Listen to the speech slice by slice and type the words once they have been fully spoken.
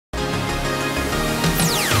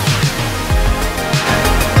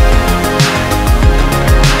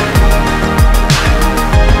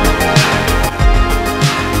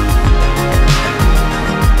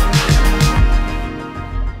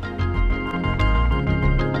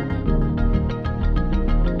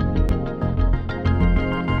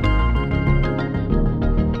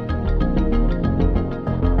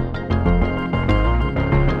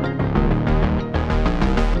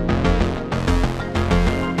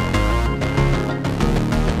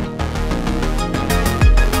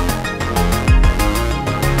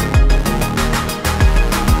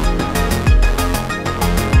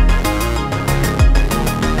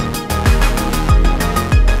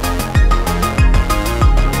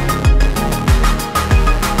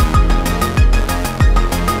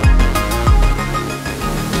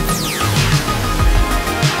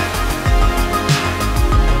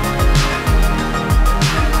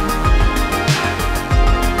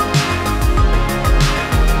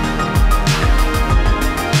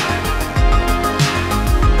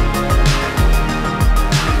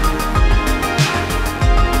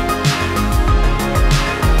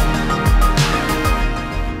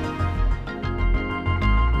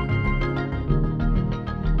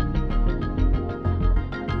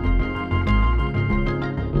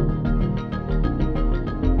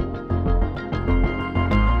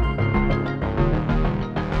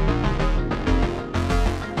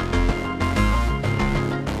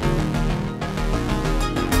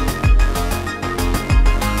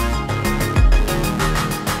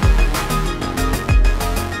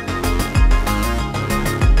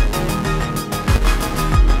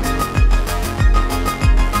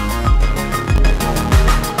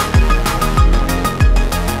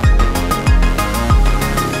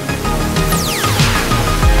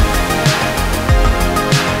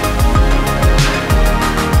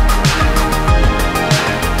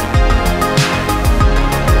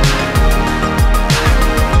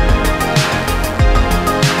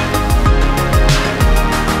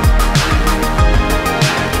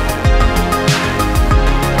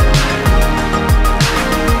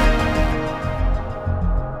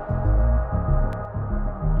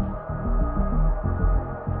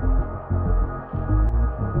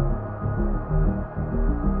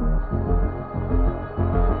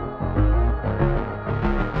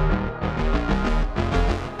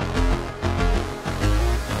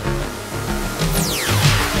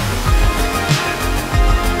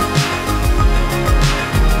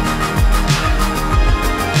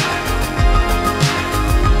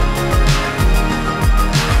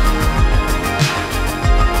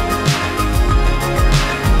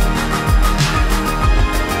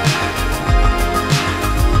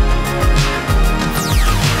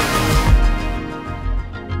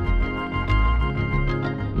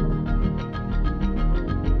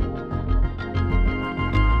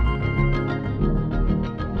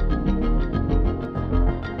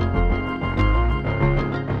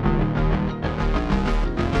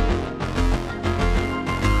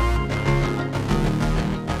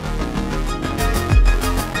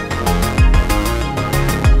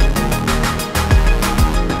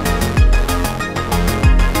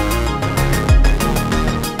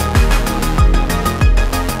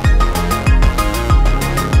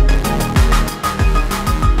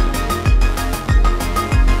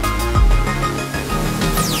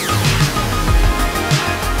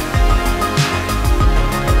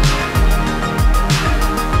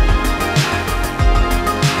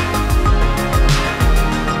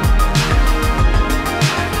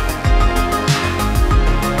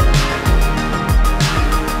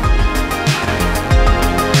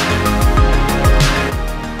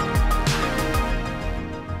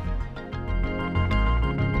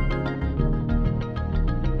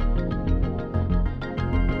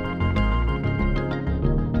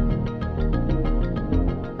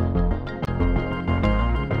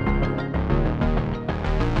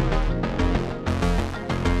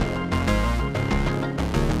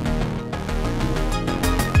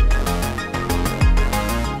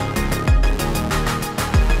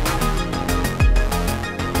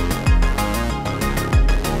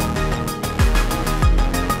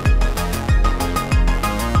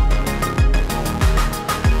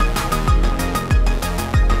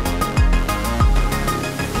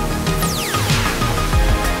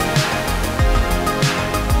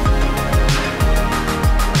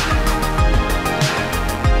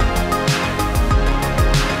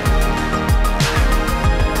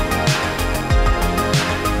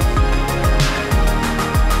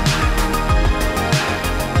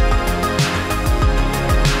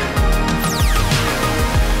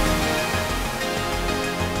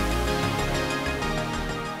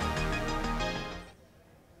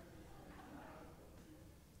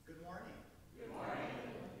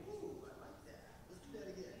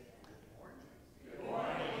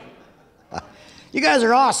You guys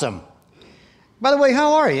are awesome. By the way,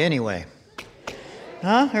 how are you anyway?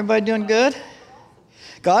 Huh? Everybody doing good?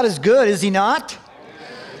 God is good, is he not?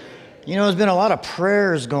 You know, there's been a lot of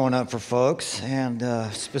prayers going up for folks, and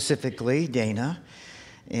specifically Dana.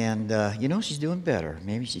 And, you know, she's doing better.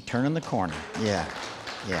 Maybe she's turning the corner. Yeah.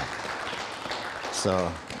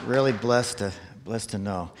 So, really blessed to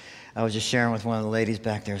know. I was just sharing with one of the ladies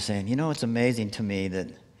back there saying, you know, it's amazing to me that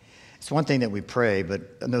it's one thing that we pray, but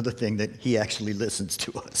another thing that he actually listens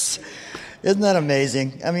to us. Isn't that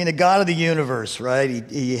amazing? I mean, the God of the universe, right?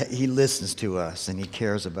 He listens to us, and he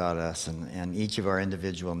cares about us and each of our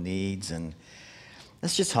individual needs. And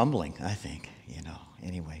that's just humbling, I think, you know.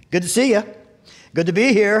 Anyway, good to see you. Good to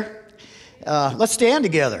be here. Let's stand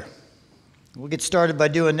together. We'll get started by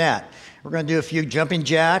doing that. We're going to do a few jumping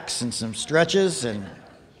jacks and some stretches. And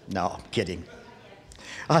no, I'm kidding.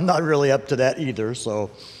 I'm not really up to that either, so...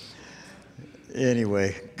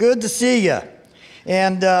 Anyway, good to see you.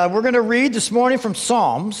 And we're going to read this morning from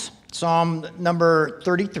Psalms, Psalm number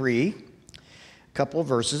 33, a couple of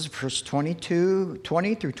verses, verse 20 through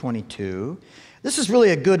 22. This is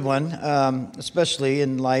really a good one, especially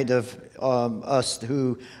in light of us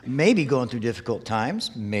who may be going through difficult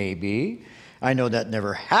times, maybe. I know that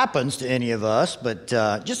never happens to any of us, but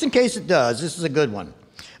just in case it does, this is a good one.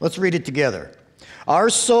 Let's read it together. Our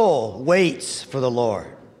soul waits for the Lord.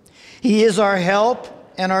 He is our help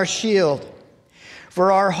and our shield.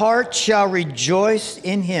 For our heart shall rejoice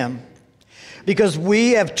in him, because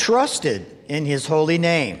we have trusted in his holy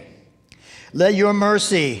name. Let your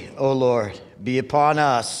mercy, O Lord, be upon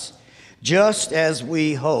us, just as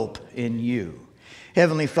we hope in you.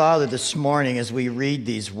 Heavenly Father, this morning as we read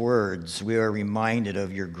these words, we are reminded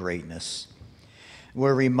of your greatness.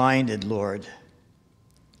 We're reminded, Lord,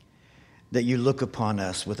 that you look upon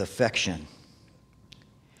us with affection,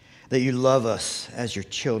 that you love us as your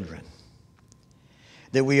children,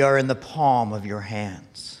 that we are in the palm of your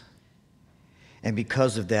hands. And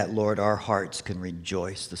because of that, Lord, our hearts can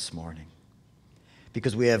rejoice this morning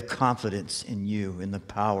because we have confidence in you, in the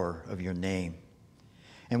power of your name.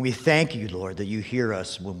 And we thank you, Lord, that you hear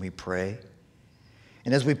us when we pray.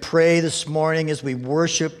 And as we pray this morning, as we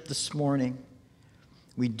worship this morning,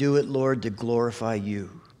 we do it, Lord, to glorify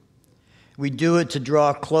you. We do it to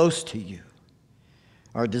draw close to you.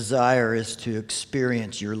 Our desire is to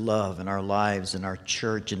experience your love in our lives, in our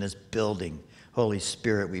church, in this building. Holy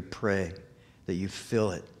Spirit, we pray that you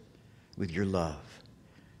fill it with your love.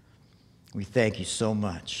 We thank you so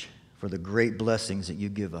much for the great blessings that you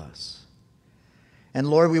give us. And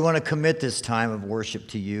Lord, we want to commit this time of worship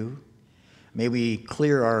to you. May we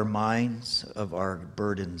clear our minds of our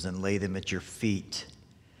burdens and lay them at your feet.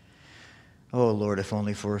 Oh, Lord, if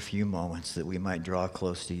only for a few moments that we might draw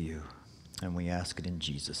close to you. And we ask it in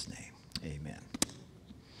Jesus' name. Amen.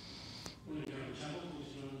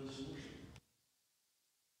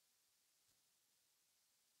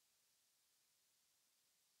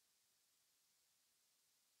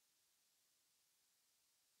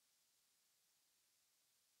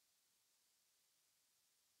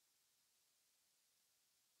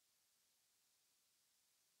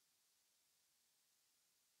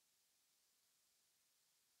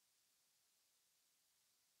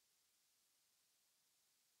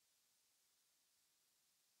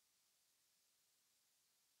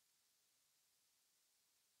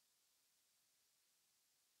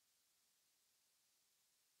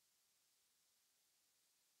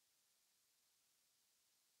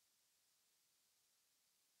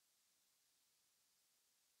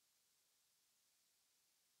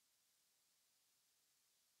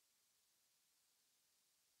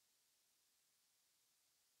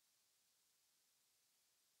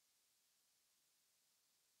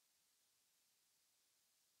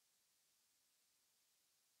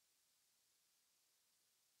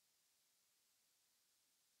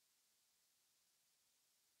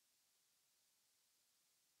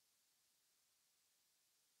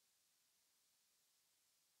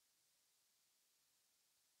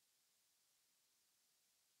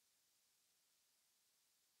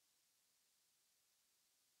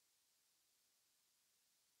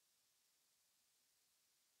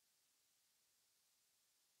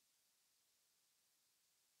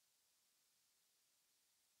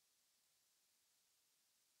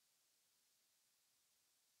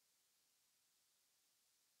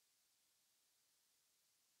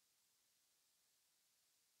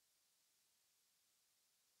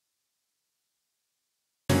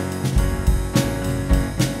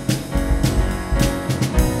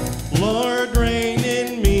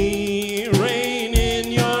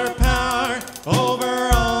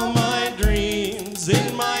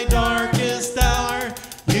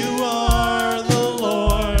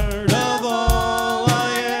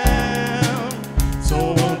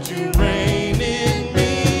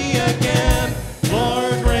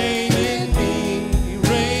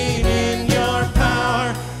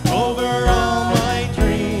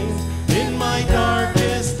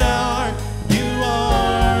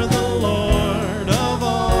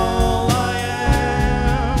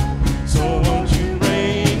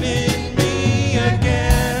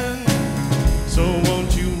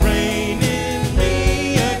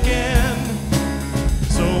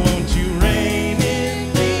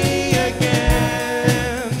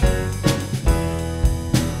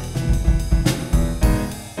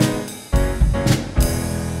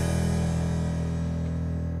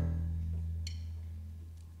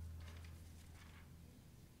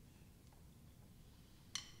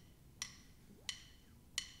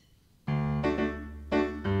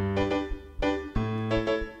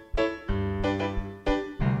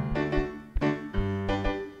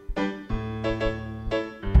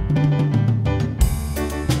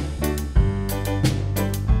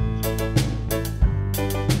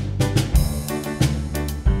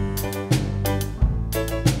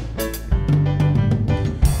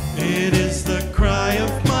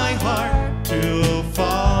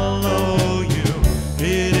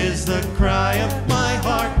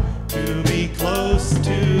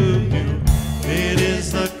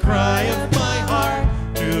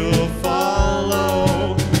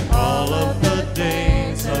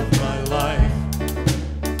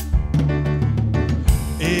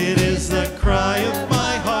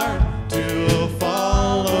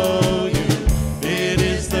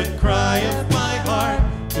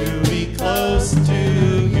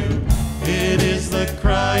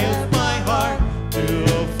 of my heart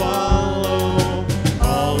to follow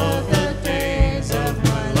all of the days of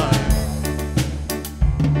my life.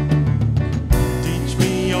 Teach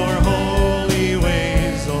me your holy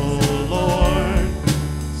ways, O Lord,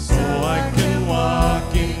 so I can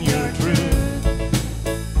walk in your truth.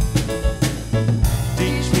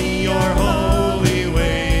 Teach me your holy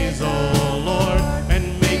ways, O Lord,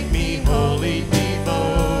 and make me wholly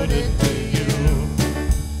devoted to you.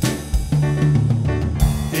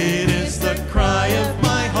 It is the cry of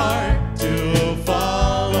my heart to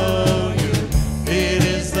follow you. It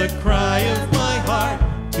is the cry of my heart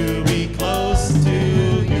to be close to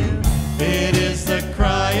you. It is the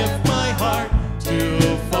cry of my heart to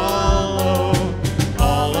follow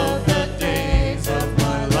all of the days of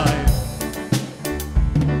my life.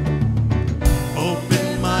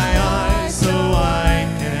 Open my eyes so I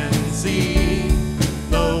can see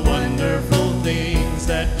the wonderful things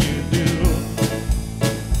that you do.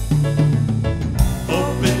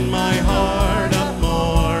 Open my heart up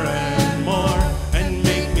more and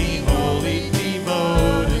make me wholly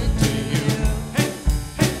devoted to you. Hey,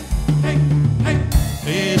 hey, hey, hey.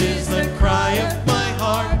 It is the cry of my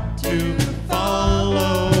heart to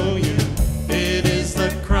follow you. It is the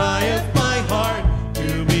cry of my heart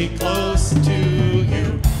to be close to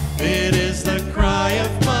you. It is the cry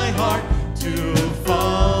of my heart to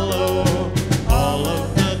follow all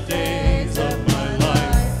of the days of my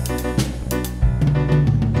life.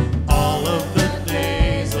 All of the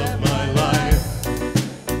days of my life.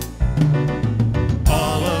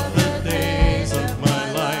 All of the days of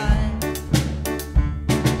my life.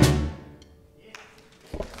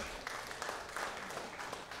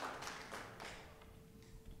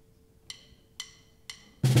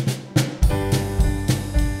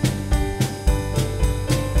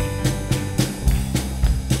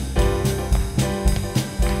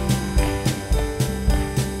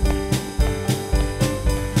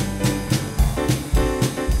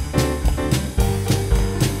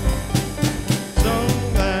 So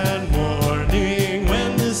that morning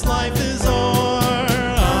when this life is o'er,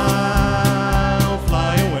 I'll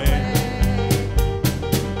fly away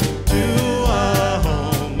to a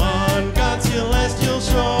home on God's celestial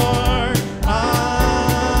shore.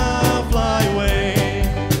 I'll fly away.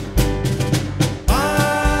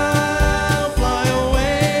 I'll fly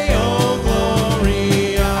away, oh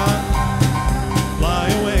glory, I'll fly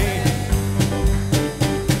away.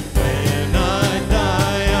 When I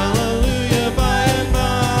die, hallelujah, by and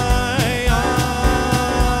by,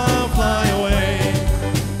 I'll fly away.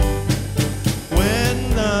 When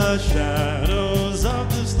the shadows of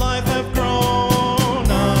this life have grown,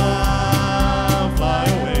 I'll fly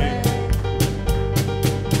away.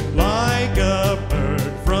 Like a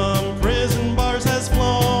bird from prison bars has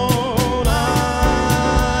flown,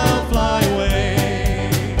 I'll fly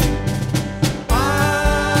away.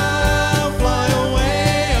 I'll fly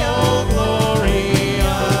away, oh glory,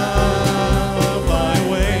 I'll fly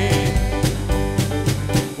away.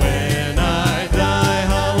 When I die,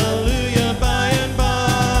 hallelujah, by and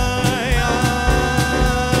by,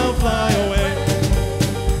 I'll fly away.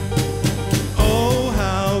 Oh,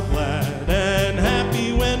 how glad and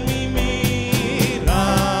happy when we meet,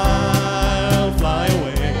 I'll fly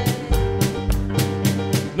away.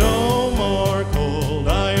 No more cold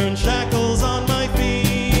iron shackles on my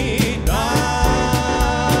feet,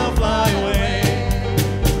 I'll fly away.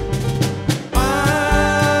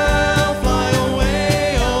 I'll fly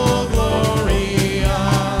away, oh glory,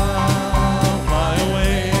 I'll fly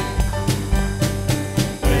away.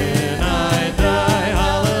 When I die,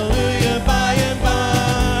 hallelujah, by and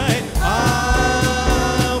by,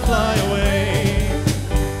 I'll fly away.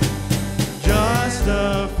 Just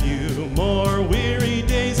a few more weary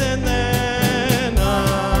days and then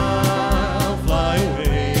I'll fly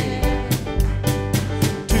away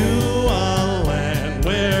to a land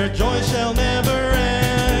where joy shall never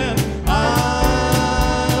end.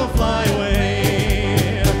 I'll fly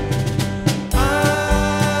away.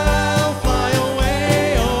 I'll fly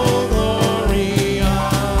away, oh glory,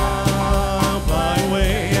 I'll fly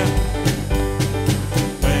away.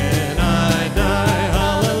 When I die,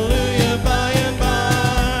 hallelujah, by and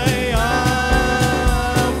by,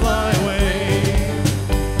 I'll fly away.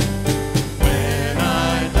 When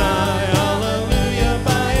I die, hallelujah,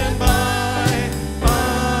 by and by,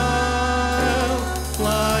 I'll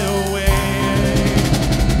fly away.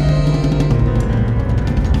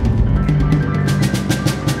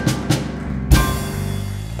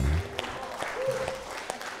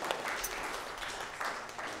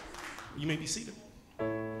 You may be seated.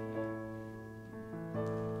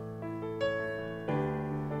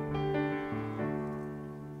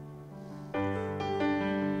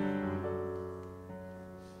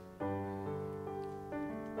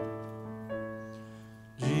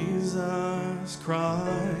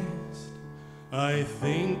 Christ, I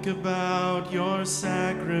think about your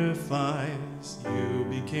sacrifice. You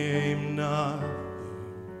became nothing,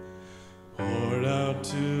 poured out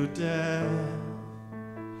to death.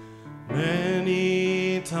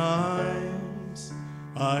 Many times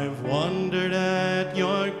I've wondered at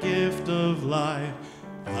your gift of life.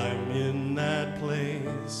 I'm in that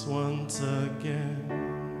place once again.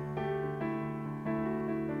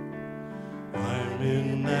 I'm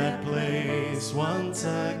in that place once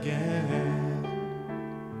again.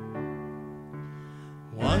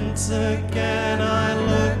 Once again I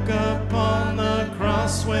look upon the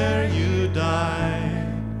cross where you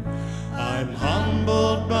died. I'm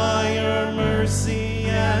humbled by your mercy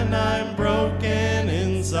and I'm broken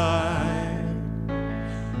inside.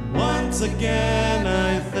 Once again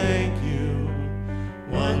I thank you.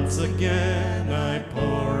 Once again I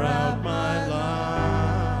pour out my life.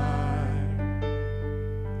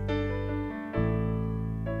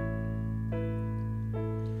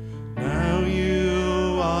 Now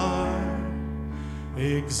you are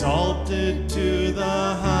exalted to the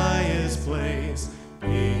highest place,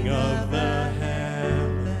 King of the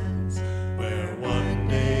heavens, where one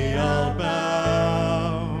day I'll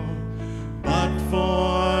bow. But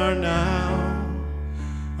for now,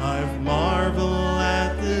 I've marveled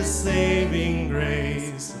at this saving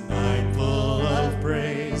grace, and I'm full of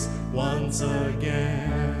praise once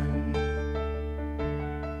again.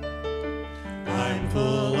 I'm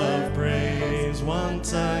full of praise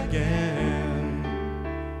once again.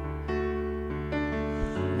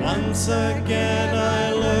 Once again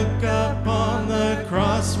I look upon the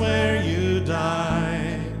cross where you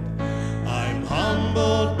died. I'm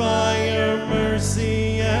humbled by your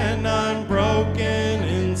mercy and I'm broken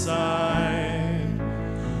inside.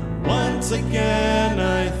 Once again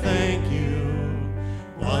I thank you.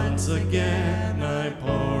 Once again I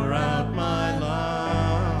pour out my life.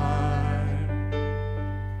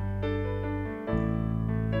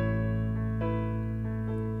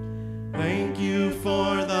 Thank you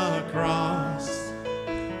for the cross.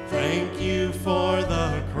 Thank you for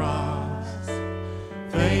the cross.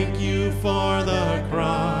 Thank you for the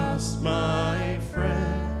cross, my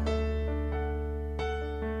friend.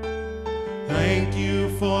 Thank you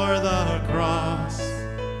for the cross.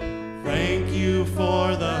 Thank you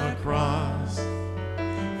for the cross.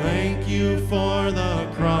 Thank you for the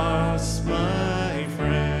cross, my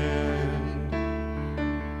friend.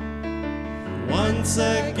 Once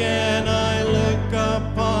again I look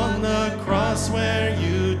upon the cross where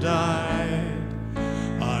you died.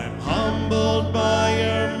 I'm humbled by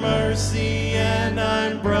your mercy and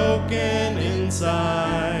I'm broken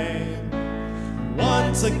inside.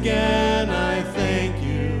 Once again I thank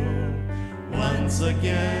you. Once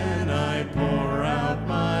again I pour out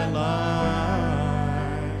my life.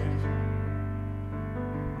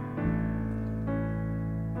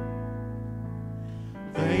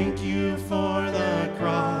 Thank you for the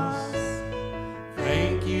cross.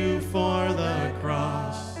 Thank you for the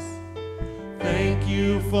cross. Thank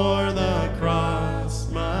you for the cross,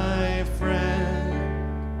 my friend.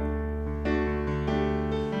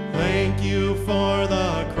 Thank you for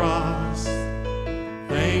the cross.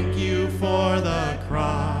 Thank you for the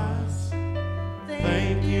cross.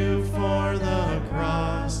 Thank you for the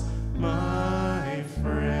cross, my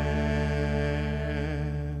friend.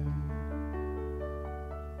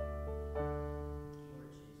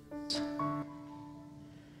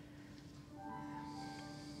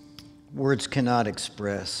 Words cannot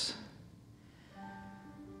express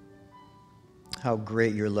how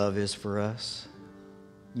great your love is for us.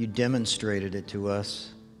 You demonstrated it to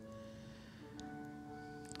us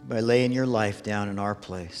by laying your life down in our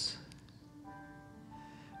place.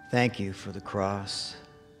 Thank you for the cross.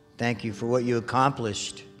 Thank you for what you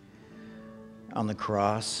accomplished on the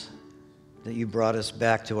cross, that you brought us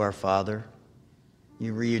back to our Father.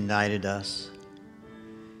 You reunited us.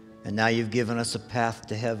 And now you've given us a path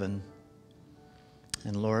to heaven.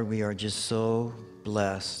 And Lord, we are just so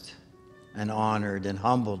blessed and honored and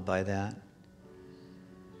humbled by that.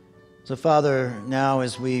 So Father, now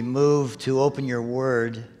as we move to open your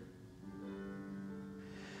word,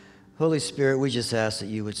 Holy Spirit, we just ask that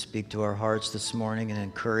you would speak to our hearts this morning and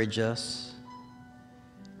encourage us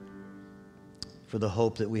for the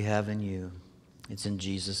hope that we have in you. It's in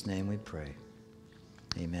Jesus' name we pray.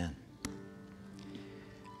 Amen.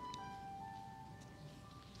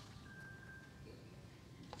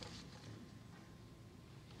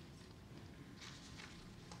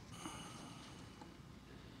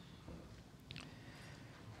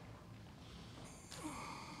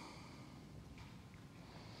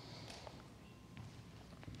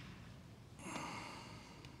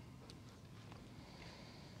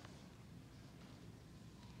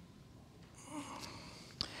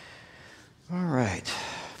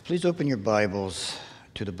 Please open your Bibles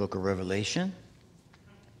to the book of Revelation,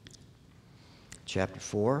 chapter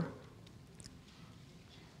 4.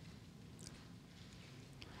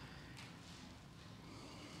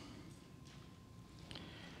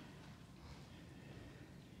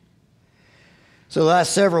 So the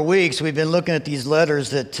last several weeks, we've been looking at these letters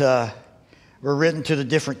that were written to the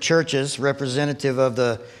different churches, representative of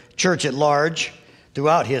the church at large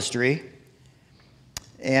throughout history.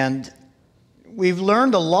 And we've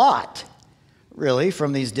learned a lot, really,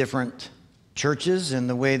 from these different churches and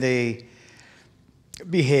the way they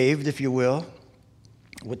behaved, if you will,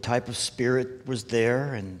 what type of spirit was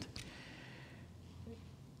there. And,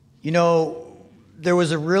 you know, there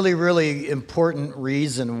was a really, really important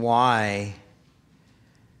reason why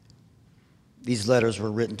these letters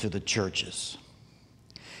were written to the churches.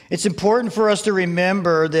 It's important for us to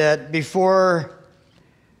remember that before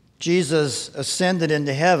Jesus ascended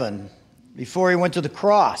into heaven, before he went to the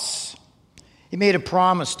cross, he made a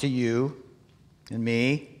promise to you and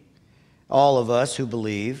me, all of us who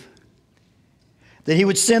believe, that he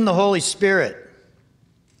would send the Holy Spirit.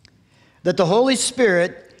 That the Holy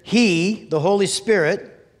Spirit, the Holy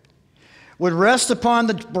Spirit, would rest upon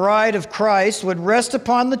the bride of Christ, would rest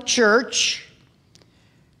upon the church,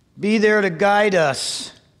 be there to guide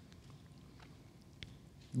us,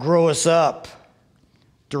 grow us up,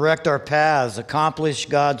 direct our paths, accomplish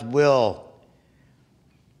God's will.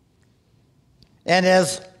 And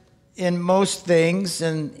as in most things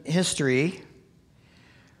in history,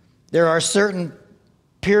 there are certain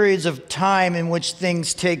periods of time in which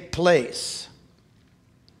things take place.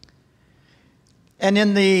 And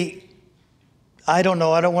in the I don't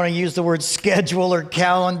want to use the word schedule or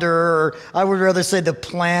calendar, or I would rather say the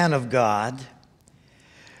plan of God.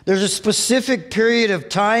 There's a specific period of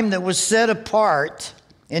time that was set apart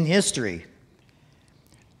in history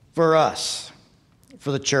for us,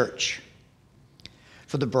 for the church,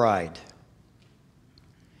 for the bride.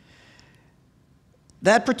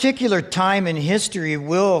 That particular time in history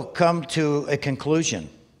will come to a conclusion.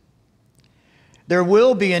 There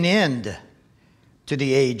will be an end to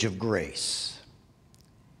the age of grace.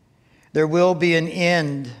 There will be an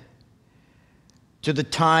end to the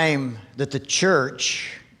time that the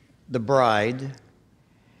church, the bride,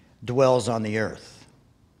 dwells on the earth.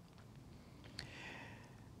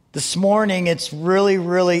 This morning, it's really,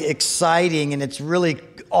 really exciting and it's really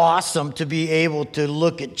awesome to be able to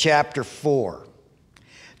look at chapter 4.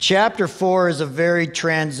 Chapter 4 is a very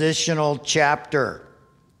transitional chapter.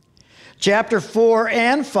 Chapter 4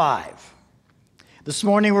 and 5. This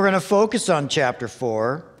morning, we're going to focus on chapter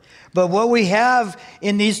 4. But what we have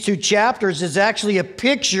in these two chapters is actually a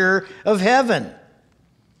picture of heaven.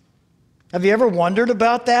 Have you ever wondered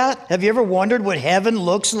about that? Have you ever wondered what heaven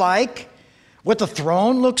looks like? What the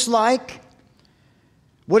throne looks like?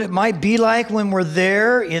 What it might be like when we're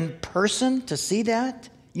there in person to see that?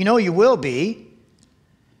 You know you will be.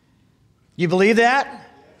 You believe that?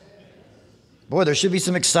 Boy, there should be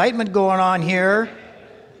some excitement going on here.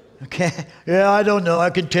 Okay. Yeah, I don't know. I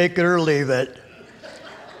could take it or leave it.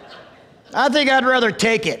 I think I'd rather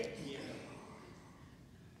take it.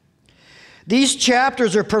 These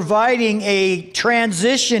chapters are providing a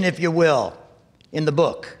transition, if you will, in the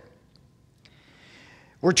book.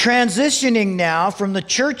 We're transitioning now from the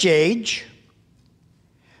church age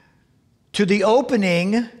to the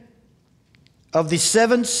opening of the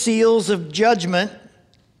 7 seals of judgment,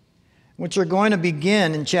 which are going to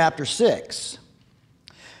begin in chapter 6.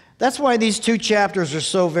 That's why these two chapters are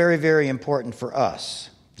so very, very important for us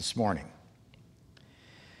this morning.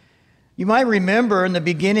 You might remember in the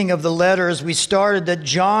beginning of the letters we started that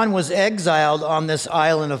John was exiled on this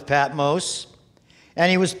island of Patmos,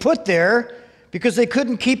 and he was put there because they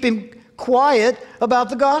couldn't keep him quiet about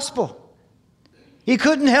the gospel. He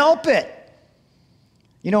couldn't help it.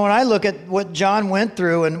 You know, when I look at what John went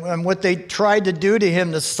through and what they tried to do to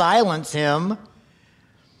him to silence him,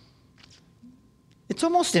 it's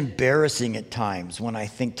almost embarrassing at times when I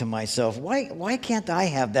think to myself, why can't I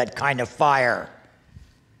have that kind of fire?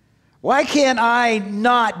 Why can't I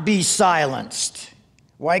not be silenced?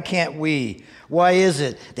 Why can't we? Why is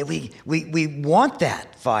it that we want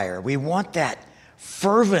that fire? We want that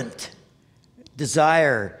fervent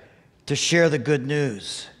desire to share the good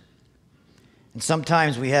news. And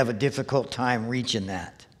sometimes we have a difficult time reaching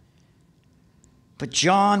that. But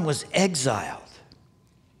John was exiled.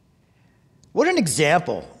 What an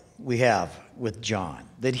example we have with John,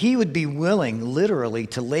 that he would be willing literally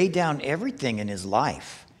to lay down everything in his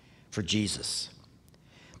life for Jesus,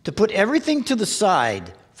 to put everything to the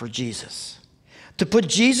side for Jesus, to put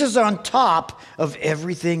Jesus on top of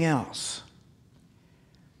everything else.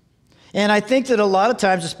 And I think that a lot of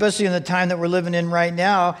times, especially in the time that we're living in right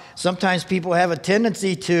now, sometimes people have a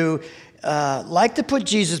tendency to like to put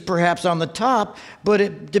Jesus perhaps on the top, but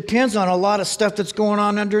it depends on a lot of stuff that's going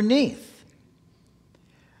on underneath.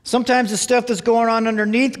 Sometimes the stuff that's going on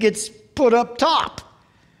underneath gets put up top.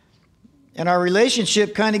 And our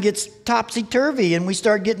relationship kind of gets topsy-turvy, and we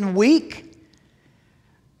start getting weak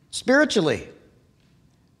spiritually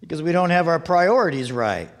because we don't have our priorities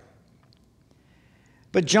right.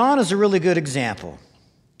 But John is a really good example.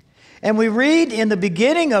 And we read in the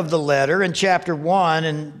beginning of the letter in chapter 1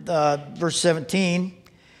 and verse 17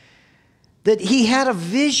 that he had a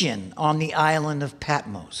vision on the island of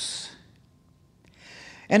Patmos.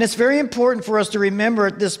 And it's very important for us to remember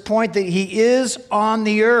at this point that he is on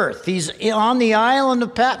the earth. He's on the island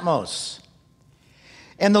of Patmos.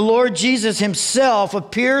 And the Lord Jesus himself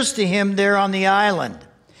appears to him there on the island.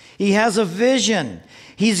 He has a vision.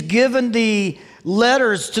 He's given the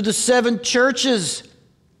letters to the 7 churches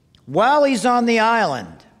while he's on the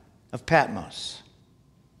island of Patmos.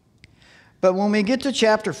 But when we get to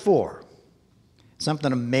chapter 4,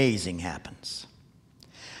 something amazing happens.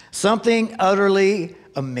 Something utterly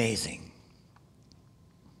amazing.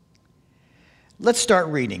 Let's start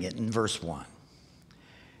reading it in verse 1.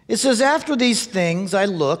 It says, "After these things I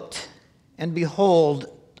looked, and behold,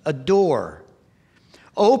 a door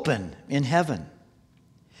open in heaven.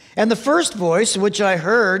 And the first voice which I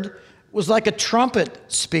heard was like a trumpet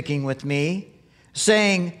speaking with me,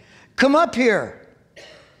 saying, 'Come up here,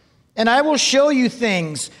 and I will show you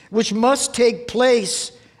things which must take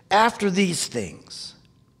place after these things.'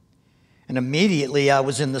 And immediately I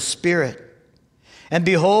was in the Spirit, and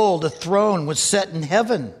behold, a throne was set in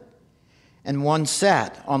heaven, and one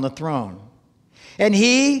sat on the throne. And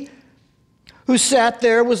he who sat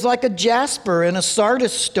there was like a jasper and a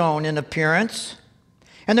sardis stone in appearance.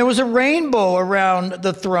 And there was a rainbow around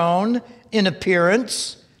the throne in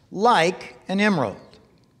appearance like an emerald.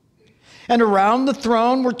 And around the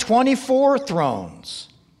throne were 24 thrones.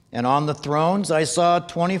 And on the thrones I saw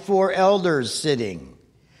 24 elders sitting,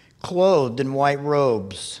 clothed in white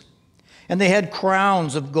robes. And they had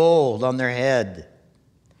crowns of gold on their head.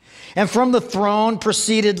 And from the throne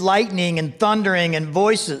proceeded lightning and thundering and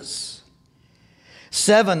voices.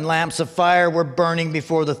 7 lamps of fire were burning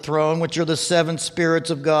before the throne, which are the 7 spirits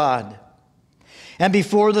of God. And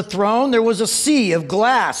before the throne there was a sea of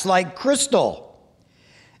glass like crystal.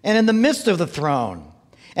 And in the midst of the throne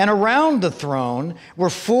and around the throne were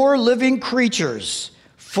 4 living creatures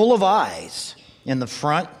full of eyes in the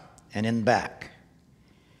front and in back.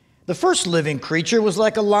 The first living creature was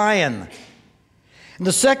like a lion, and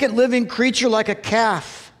the second living creature like a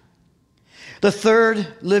calf. The third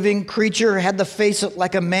living creature had the face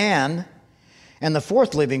like a man, and the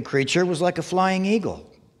fourth living creature was like a flying eagle.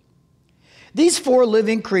 These 4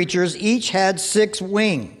 living creatures each had 6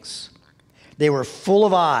 wings. They were full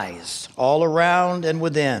of eyes all around and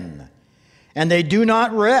within, and they do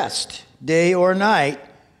not rest day or night,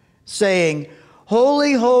 saying,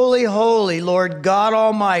 "Holy, holy, holy, Lord God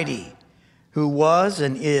Almighty, who was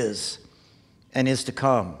and is to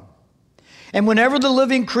come." And whenever the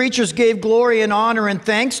living creatures gave glory and honor and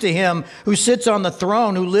thanks to him who sits on the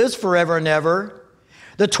throne, who lives forever and ever,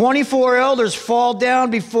 the 24 elders fall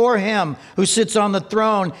down before him who sits on the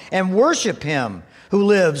throne and worship him who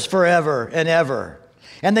lives forever and ever.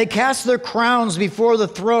 And they cast their crowns before the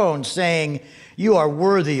throne, saying, "You are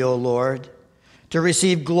worthy, O Lord, to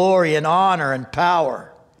receive glory and honor and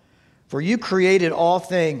power. For you created all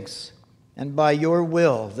things, and by your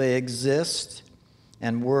will they exist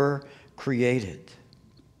and were created."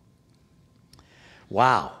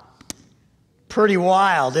 Wow. Pretty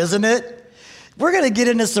wild, isn't it? We're going to get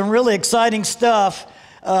into some really exciting stuff.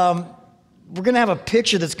 We're going to have a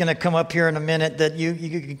picture that's going to come up here in a minute that you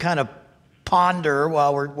can kind of ponder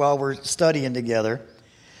while we're studying together.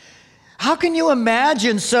 How can you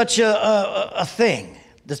imagine such a thing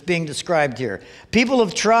that's being described here? People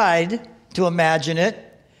have tried to imagine it.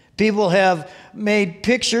 People have made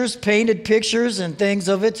pictures, painted pictures and things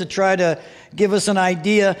of it to try to give us an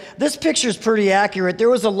idea. This picture is pretty accurate. There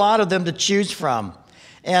was a lot of them to choose from.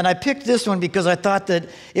 And I picked this one because I thought that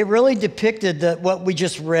it really depicted what we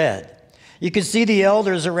just read. You can see the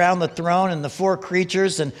elders around the throne and the 4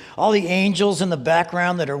 creatures and all the angels in the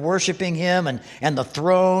background that are worshiping him and the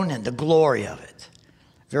throne and the glory of it.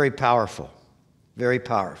 Very powerful. Very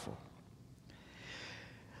powerful.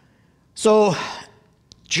 So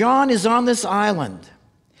John is on this island.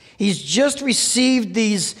 He's just received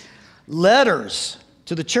these letters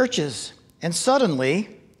to the churches, and suddenly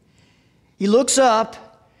he looks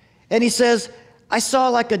up and he says, "I saw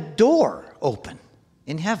like a door open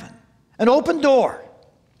in heaven." An open door.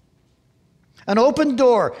 An open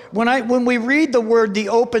door. When we read the word the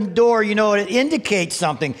open door, you know, it indicates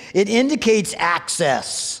something. It indicates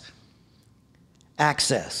access.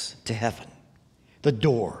 Access to heaven. The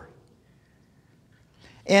door.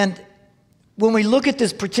 And when we look at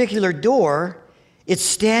this particular door, it's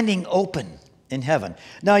standing open in heaven.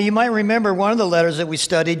 Now, you might remember one of the letters that we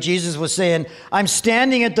studied, Jesus was saying, I'm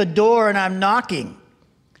standing at the door and I'm knocking.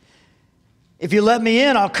 If you let me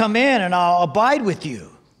in, I'll come in and I'll abide with you.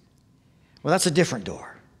 Well, that's a different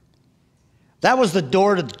door. That was the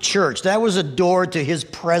door to the church. That was a door to his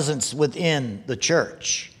presence within the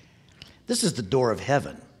church. This is the door of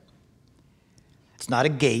heaven. It's not a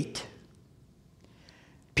gate.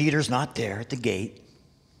 Peter's not there at the gate.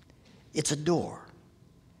 It's a door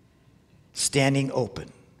standing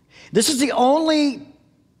open. This is the only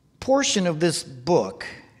portion of this book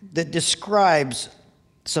that describes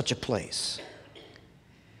such a place.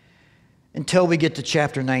 Until we get to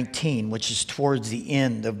chapter 19, which is towards the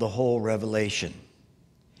end of the whole Revelation.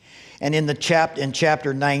 And in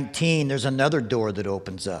chapter 19, there's another door that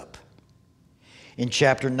opens up. In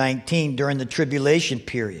chapter 19, during the tribulation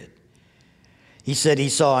period, he said he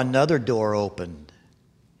saw another door opened.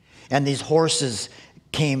 And these horses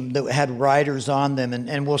came that had riders on them,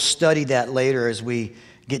 and we'll study that later as we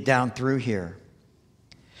get down through here.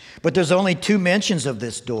 But there's only 2 mentions of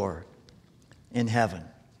this door in heaven.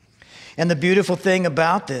 And the beautiful thing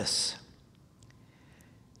about this,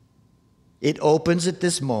 it opens at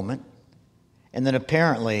this moment, and then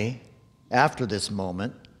apparently, after this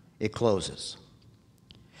moment, it closes.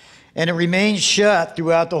 And it remains shut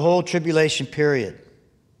throughout the whole tribulation period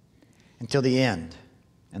until the end,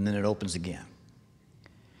 and then it opens again.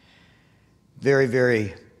 Very,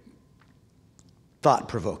 very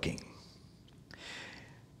thought-provoking.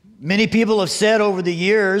 Many people have said over the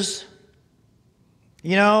years,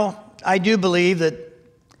 you know, I do believe that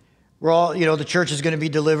the church is going to be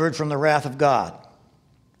delivered from the wrath of God.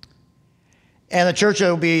 And the church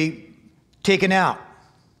will be taken out.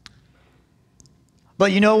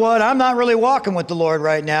 But you know what? I'm not really walking with the Lord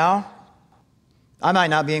right now. I might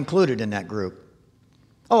not be included in that group.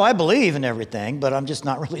 Oh, I believe in everything, but I'm just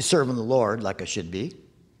not really serving the Lord like I should be,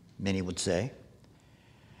 many would say.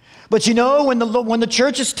 But you know, when the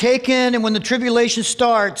church is taken and when the tribulation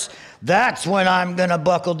starts, that's when I'm going to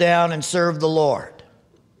buckle down and serve the Lord.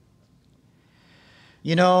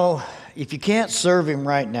 You know, if you can't serve him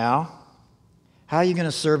right now, how are you going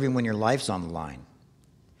to serve him when your life's on the line?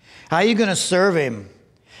 How are you going to serve him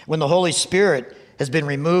when the Holy Spirit has been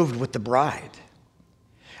removed with the bride?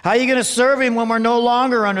 How are you going to serve him when we're no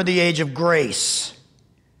longer under the age of grace?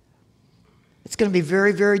 It's going to be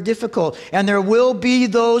very, very difficult. And there will be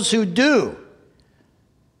those who do.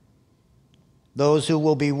 Those who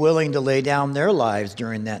will be willing to lay down their lives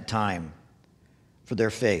during that time for their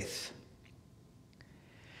faith.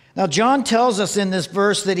 Now, John tells us in this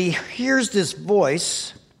verse that he hears this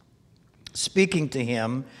voice speaking to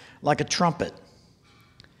him like a trumpet.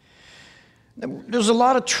 There's a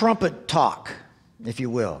lot of trumpet talk, if you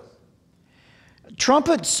will.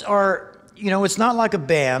 Trumpets are, it's not like a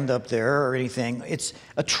band up there or anything.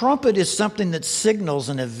 A trumpet is something that signals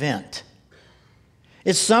an event.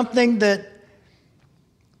 It's something that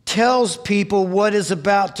tells people what is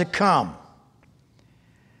about to come.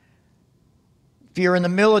 If you're in the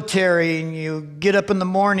military and you get up in the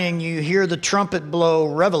morning, you hear the trumpet blow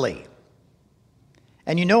reveille.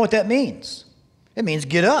 And you know what that means. It means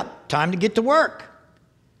get up, time to get to work.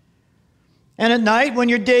 And at night, when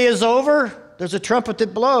your day is over, there's a trumpet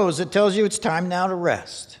that blows that tells you it's time now to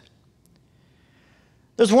rest.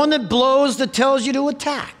 There's one that blows that tells you to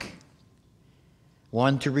attack.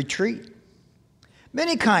 One to retreat.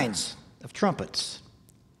 Many kinds of trumpets.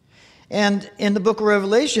 And in the book of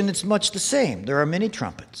Revelation, it's much the same. There are many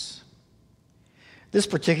trumpets. This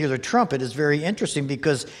particular trumpet is very interesting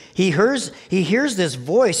because he hears this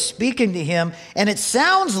voice speaking to him, and it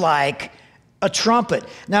sounds like a trumpet.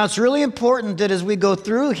 Now, it's really important that as we go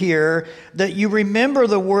through here, that you remember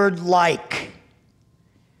the word like.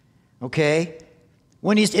 Okay?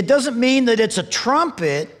 It doesn't mean that it's a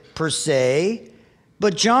trumpet per se,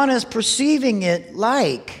 but John is perceiving it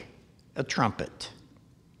like a trumpet.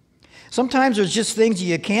 Sometimes there's just things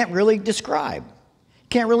you can't really describe,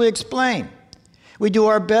 can't really explain. We do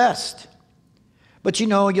our best. But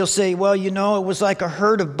you'll say, well, it was like a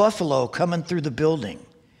herd of buffalo coming through the building.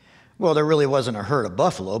 Well, there really wasn't a herd of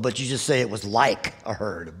buffalo, but you just say it was like a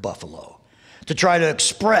herd of buffalo to try to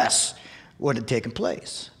express what had taken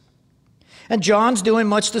place. And John's doing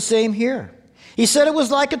much the same here. He said it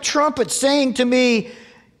was like a trumpet saying to me,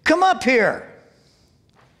 come up here.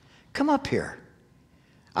 Come up here.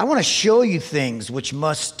 I want to show you things which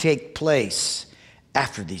must take place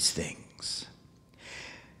after these things.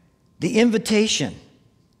 The invitation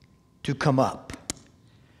to come up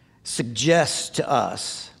suggests to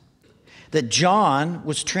us that John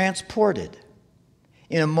was transported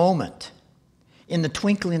in a moment, in the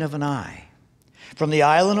twinkling of an eye, from the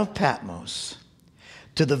island of Patmos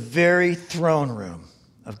to the very throne room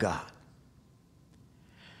of God.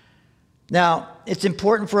 Now, it's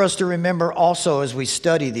important for us to remember also as we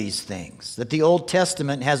study these things that the Old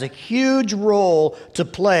Testament has a huge role to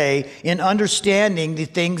play in understanding the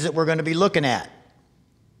things that we're going to be looking at.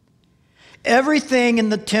 Everything in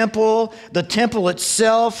the temple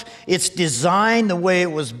itself, its design, the way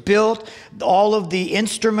it was built, all of the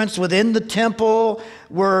instruments within the temple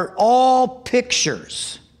were all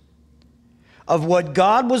pictures of what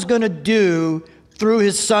God was going to do through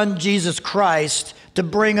his Son, Jesus Christ, to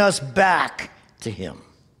bring us back to him.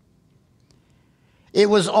 It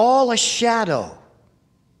was all a shadow.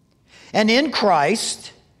 And in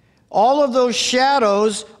Christ, all of those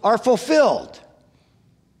shadows are fulfilled.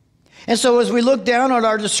 And so as we look down at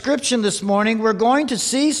our description this morning, we're going to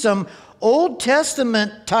see some Old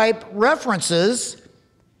Testament type references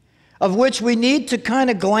of which we need to kind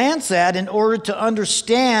of glance at in order to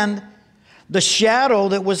understand the shadow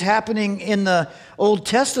that was happening in the Old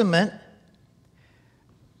Testament,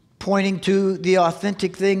 pointing to the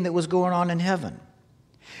authentic thing that was going on in heaven.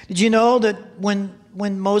 Did you know that when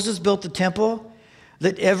Moses built the temple,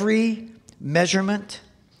 that every measurement,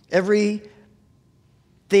 every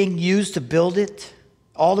thing used to build it,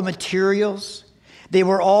 all the materials, they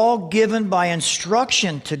were all given by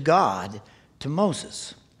instruction to God, to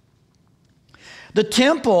Moses. The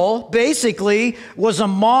temple basically was a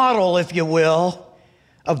model, if you will,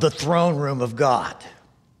 of the throne room of God.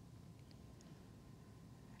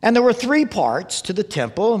 And there were three parts to the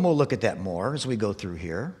temple, and we'll look at that more as we go through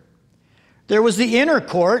here. There was the inner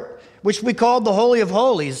court, which we called the Holy of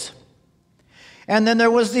Holies. And then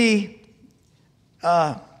there was the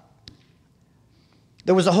Holy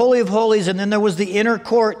of Holies, and then there was the inner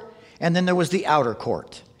court, and then there was the outer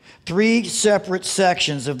court. Three separate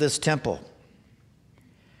sections of this temple.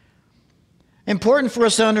 Important for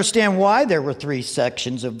us to understand why there were three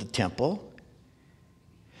sections of the temple.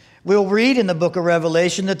 We'll read in the book of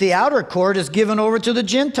Revelation that the outer court is given over to the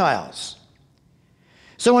Gentiles.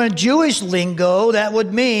 So in Jewish lingo, that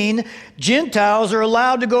would mean Gentiles are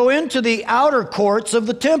allowed to go into the outer courts of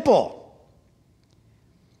the temple,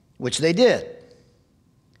 which they did.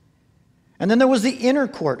 And then there was the inner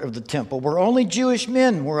court of the temple, where only Jewish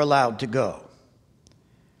men were allowed to go.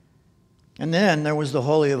 And then there was the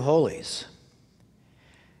Holy of Holies,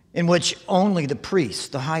 in which only the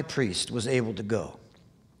priest, the high priest, was able to go.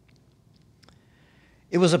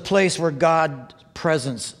 It was a place where God's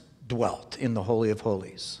presence dwelt, in the Holy of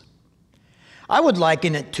Holies. I would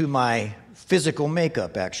liken it to my physical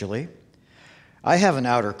makeup, actually. I have an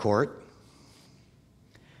outer court.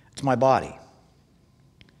 It's my body.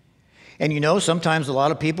 And you know, sometimes a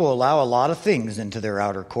lot of people allow a lot of things into their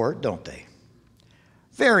outer court, don't they?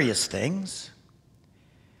 Various things.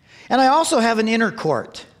 And I also have an inner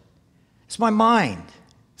court. It's my mind.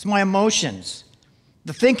 It's my emotions.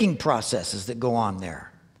 The thinking processes that go on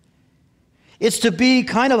there. It's to be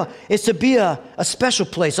a special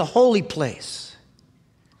place, a holy place.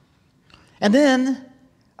 And then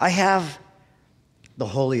I have the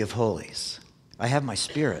Holy of Holies. I have my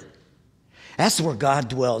spirit. That's where God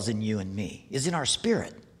dwells in you and me, is in our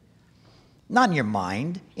spirit. Not in your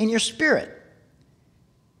mind, in your spirit.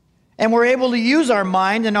 And we're able to use our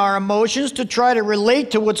mind and our emotions to try to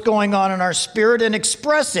relate to what's going on in our spirit and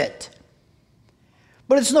express it.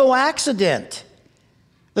 But it's no accident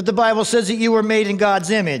that the Bible says that you were made in God's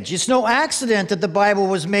image. It's no accident that the Bible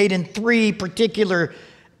was made in three particular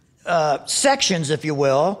sections, if you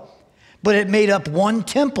will, but it made up one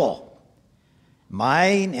temple.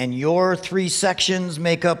 Mine and your three sections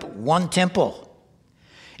make up one temple.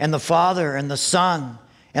 And the Father and the Son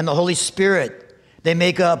and the Holy Spirit, they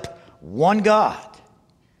make up one God.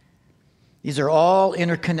 These are all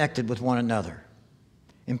interconnected with one another.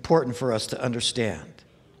 Important for us to understand.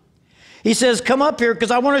 He says, come up here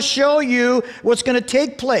because I want to show you what's going to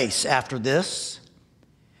take place after this,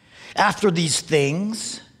 after these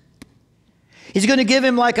things. He's going to give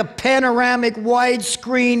him like a panoramic,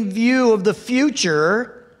 widescreen view of the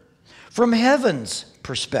future from heaven's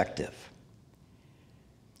perspective.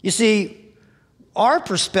 You see, our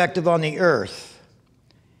perspective on the earth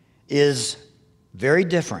is very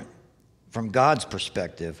different from God's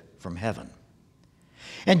perspective from heaven.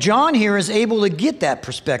 And John here is able to get that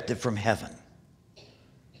perspective from heaven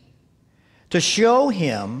to show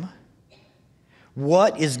him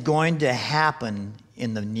What is going to happen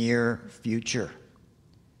in the near future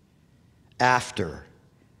after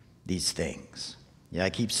these things? Yeah, I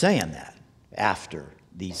keep saying that. After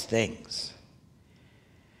these things.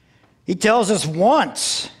 He tells us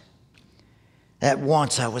once. At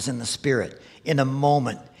once I was in the Spirit, in a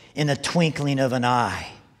moment, in a twinkling of an eye.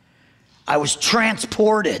 I was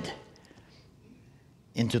transported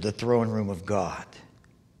into the throne room of God.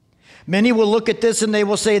 Many will look at this and they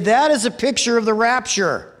will say, that is a picture of the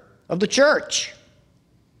rapture of the church.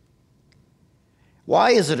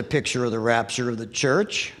 Why is it a picture of the rapture of the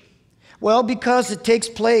church? Well, because it takes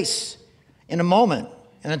place in a moment,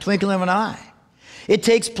 in a twinkling of an eye. It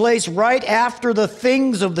takes place right after the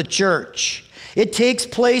things of the church. It takes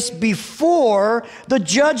place before the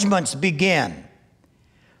judgments begin.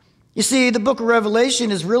 You see, the book of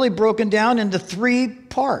Revelation is really broken down into 3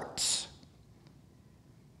 parts.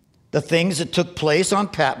 The things that took place on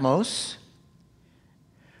Patmos,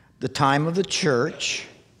 the time of the church,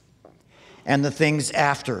 and the things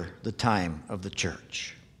after the time of the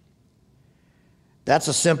church. That's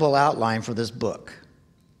a simple outline for this book.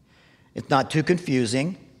 It's not too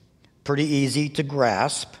confusing, pretty easy to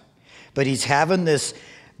grasp, but he's having this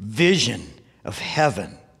vision of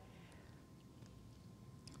heaven.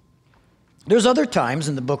 There's other times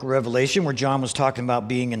in the book of Revelation where John was talking about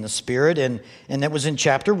being in the Spirit, and that was in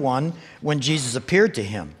chapter 1 when Jesus appeared to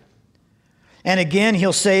him. And again,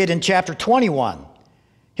 he'll say it in chapter 21.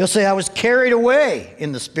 He'll say, I was carried away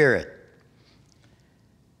in the Spirit.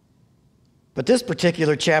 But this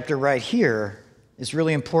particular chapter right here is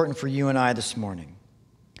really important for you and I this morning.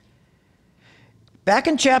 Back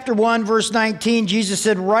in chapter 1, verse 19, Jesus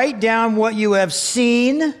said, write down what you have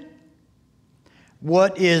seen,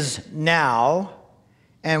 what is now,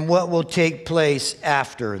 and what will take place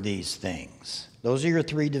after these things. Those are your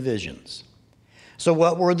 3 divisions. So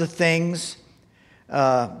what were the things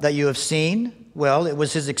that you have seen? Well, it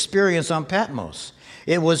was his experience on Patmos.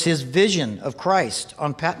 It was his vision of Christ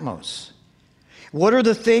on Patmos. What are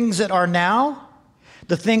the things that are now?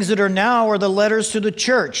 The things that are now are the letters to the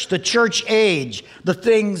church age, the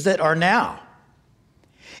things that are now.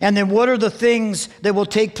 And then what are the things that will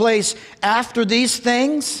take place after these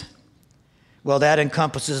things? Well, that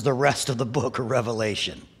encompasses the rest of the book of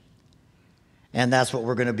Revelation. And that's what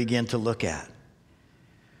we're going to begin to look at.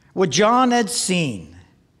 What John had seen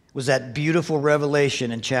was that beautiful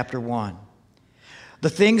revelation in chapter 1. The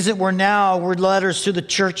things that were now were letters to the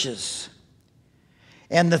churches.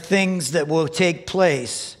 And the things that will take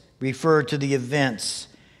place refer to the events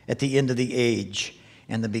at the end of the age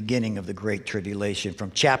and the beginning of the Great Tribulation,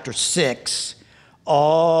 from chapter 6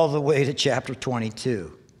 all the way to chapter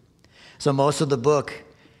 22. So most of the book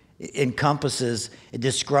encompasses, it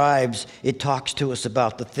describes, it talks to us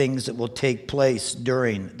about the things that will take place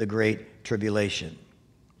during the Great Tribulation.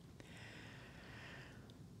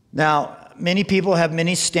 Now, many people have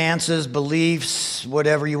many stances, beliefs,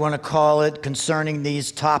 whatever you want to call it, concerning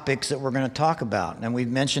these topics that we're going to talk about. And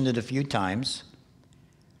we've mentioned it a few times.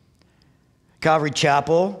 Calvary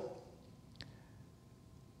Chapel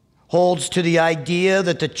holds to the idea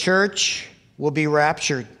that the church will be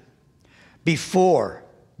raptured before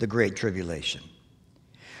the Great Tribulation.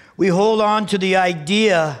 We hold on to the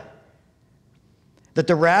idea that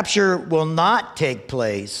the rapture will not take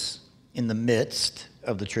place in the midst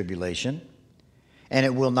of the tribulation, and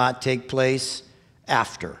it will not take place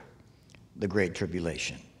after the Great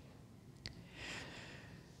Tribulation.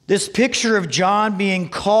 This picture of John being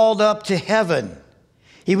called up to heaven,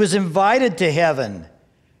 he was invited to heaven,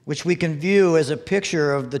 which we can view as a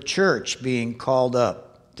picture of the church being called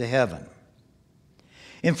up to heaven.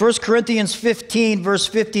 In 1 Corinthians 15, verse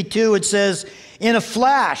 52, it says, in a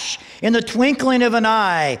flash, in the twinkling of an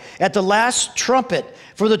eye, at the last trumpet,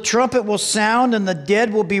 for the trumpet will sound, and the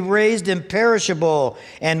dead will be raised imperishable,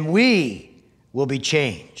 and we will be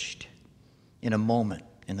changed in a moment,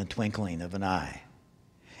 in the twinkling of an eye.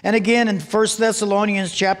 And again, in 1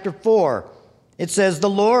 Thessalonians chapter 4, it says, the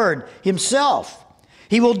Lord himself,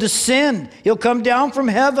 he will descend, he'll come down from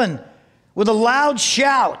heaven with a loud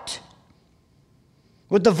shout,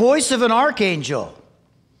 with the voice of an archangel,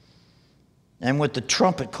 and with the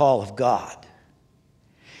trumpet call of God.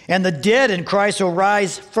 And the dead in Christ will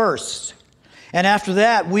rise first. And after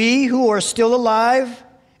that, we who are still alive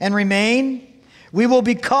and remain, we will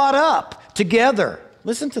be caught up together.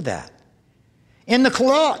 Listen to that. In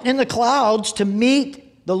the clouds to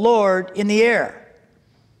meet the Lord in the air.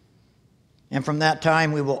 And from that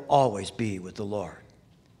time, we will always be with the Lord.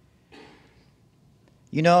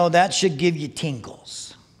 You know, that should give you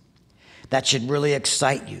tingles. That should really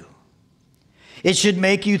excite you. It should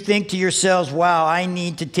make you think to yourselves, wow, I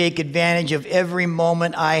need to take advantage of every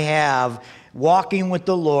moment I have walking with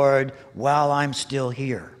the Lord while I'm still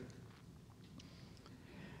here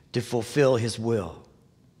to fulfill his will.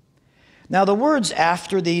 Now, the words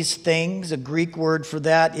after these things, a Greek word for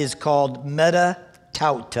that is called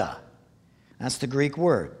metatauta. That's the Greek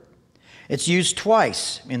word. It's used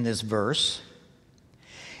twice in this verse.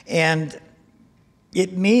 And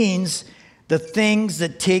it means the things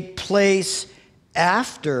that take place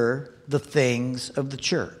after the things of the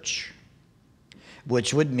church,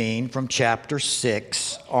 which would mean from chapter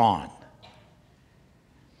 6 on.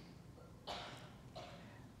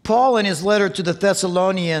 Paul, in his letter to the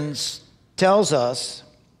Thessalonians, tells us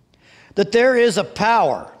that there is a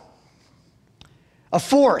power, a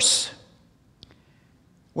force.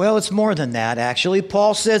 Well, it's more than that, actually.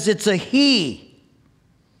 Paul says it's a he.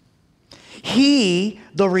 He,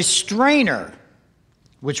 the restrainer,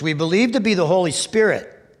 which we believe to be the Holy Spirit,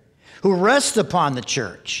 who rests upon the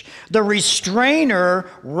church. The restrainer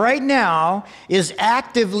right now is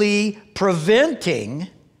actively preventing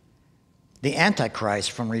the Antichrist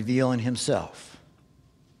from revealing himself.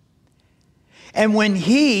 And when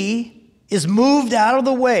he is moved out of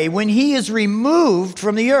the way, when he is removed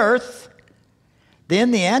from the earth,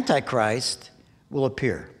 then the Antichrist will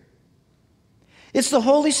appear. It's the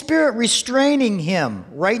Holy Spirit restraining him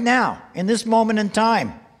right now, in this moment in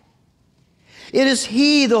time. It is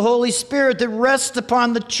he, the Holy Spirit, that rests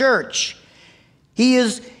upon the church. He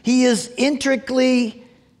is intricately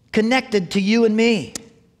connected to you and me.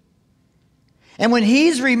 And when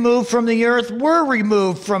he's removed from the earth, we're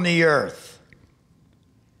removed from the earth.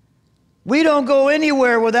 We don't go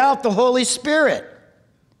anywhere without the Holy Spirit.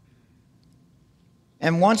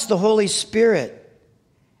 And once the Holy Spirit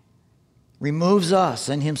removes us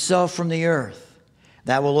and himself from the earth,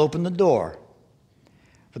 that will open the door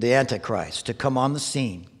for the Antichrist to come on the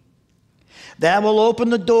scene. That will open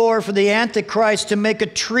the door for the Antichrist to make a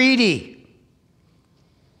treaty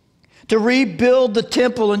to rebuild the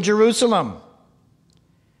temple in Jerusalem.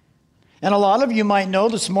 And a lot of you might know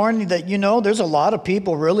this morning that, there's a lot of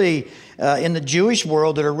people really in the Jewish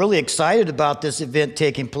world that are really excited about this event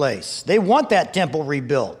taking place. They want that temple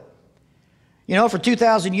rebuilt. For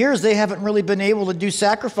 2,000 years, they haven't really been able to do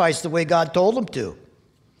sacrifice the way God told them to.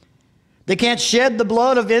 They can't shed the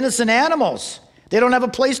blood of innocent animals. They don't have a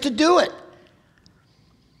place to do it.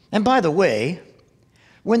 And by the way,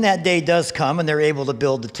 when that day does come and they're able to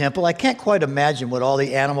build the temple, I can't quite imagine what all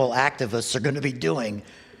the animal activists are going to be doing.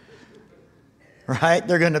 Right?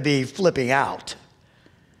 They're going to be flipping out.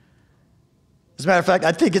 As a matter of fact,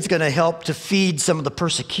 I think it's going to help to feed some of the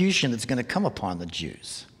persecution that's going to come upon the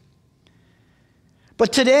Jews.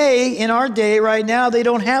 But today, in our day right now, they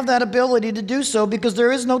don't have that ability to do so because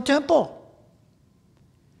there is no temple.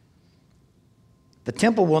 The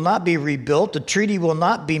temple will not be rebuilt. The treaty will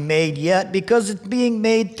not be made yet because it's being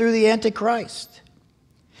made through the Antichrist.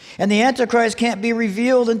 And the Antichrist can't be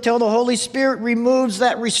revealed until the Holy Spirit removes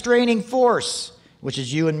that restraining force, which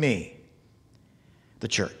is you and me, the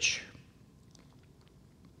church.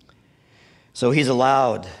 So he's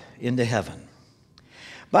allowed into heaven.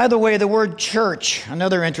 By the way, the word church,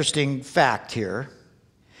 another interesting fact here.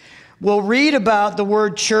 We'll read about the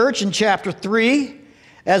word church in chapter 3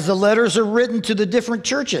 as the letters are written to the different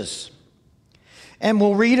churches. And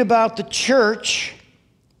we'll read about the church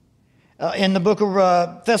in the book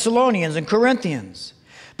of Thessalonians and Corinthians.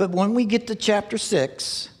 But when we get to chapter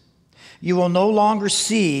 6, you will no longer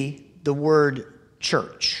see the word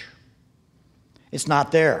church. It's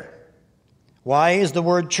not there. Why is the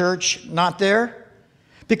word church not there?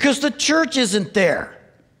 Because the church isn't there.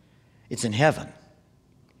 It's in heaven.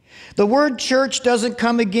 The word church doesn't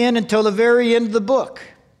come again until the very end of the book.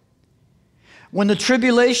 When the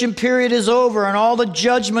tribulation period is over and all the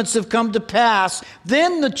judgments have come to pass,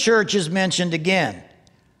 then the church is mentioned again.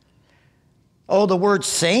 Oh, the word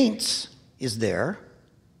saints is there,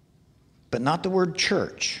 but not the word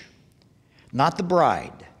church, not the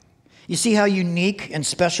bride. You see how unique and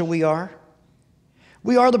special we are?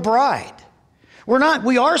 We are the bride.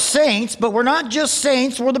 We are saints, but we're not just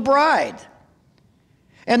saints, we're the bride.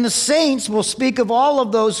 And the saints will speak of all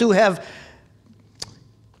of those who have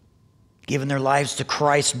given their lives to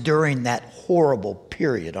Christ during that horrible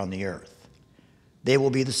period on the earth. They will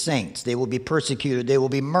be the saints. They will be persecuted. They will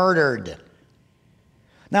be murdered.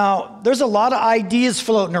 Now, there's a lot of ideas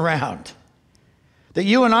floating around that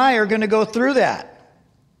you and I are going to go through that.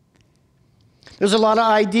 There's a lot of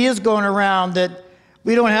ideas going around that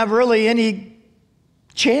we don't have really any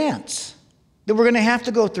chance, that we're going to have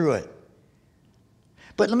to go through it.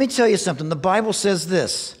 But let me tell you something. The Bible says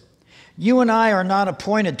this: You and I are not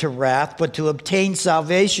appointed to wrath, but to obtain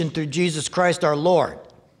salvation through Jesus Christ our Lord.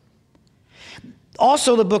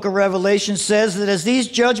 Also, the book of Revelation says that as these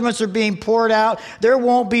judgments are being poured out, there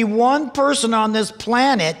won't be one person on this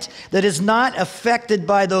planet that is not affected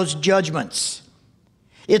by those judgments.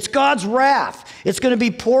 It's God's wrath. It's going to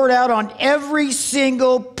be poured out on every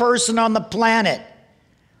single person on the planet.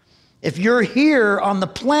 If you're here on the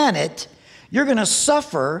planet, you're going to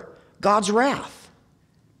suffer God's wrath.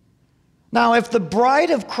 Now, if the bride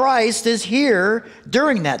of Christ is here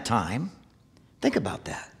during that time, think about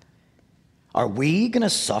that. Are we going to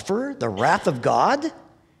suffer the wrath of God?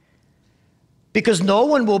 Because no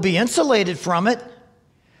one will be insulated from it.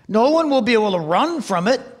 No one will be able to run from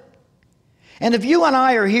it. And if you and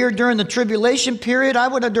I are here during the tribulation period,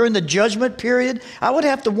 during the judgment period, I would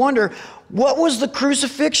have to wonder, what was the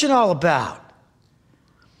crucifixion all about?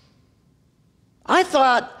 I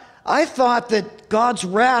thought that God's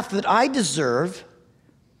wrath that I deserve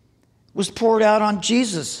was poured out on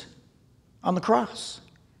Jesus on the cross.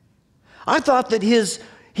 I thought that his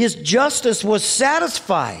justice was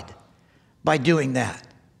satisfied by doing that.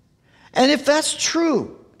 And if that's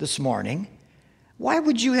true this morning, why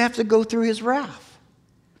would you have to go through his wrath?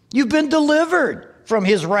 You've been delivered from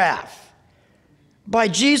his wrath by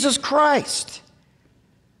Jesus Christ.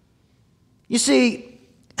 You see,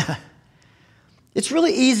 it's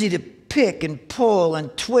really easy to pick and pull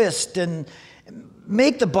and twist and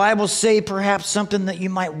make the Bible say perhaps something that you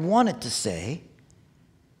might want it to say.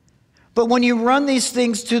 But when you run these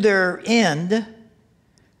things to their end,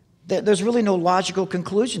 there's really no logical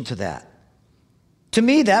conclusion to that. To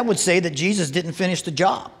me, that would say that Jesus didn't finish the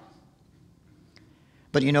job.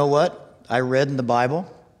 But you know what? I read in the Bible,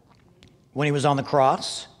 when he was on the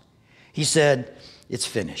cross, he said, "It's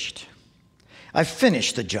finished. I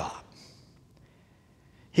finished the job."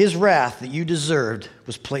 His wrath that you deserved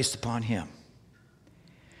was placed upon him.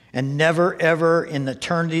 And never, ever in the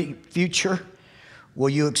eternity future will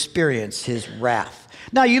you experience his wrath.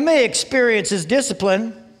 Now, you may experience his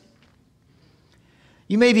discipline.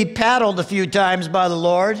 You may be paddled a few times by the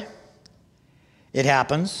Lord. It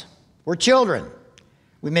happens. We're children.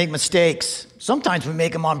 We make mistakes. Sometimes we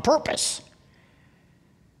make them on purpose.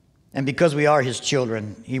 And because we are his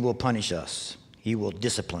children, he will punish us. He will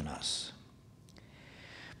discipline us.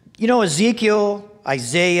 You know, Ezekiel,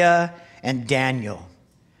 Isaiah, and Daniel,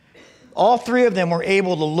 all three of them were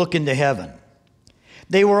able to look into heaven.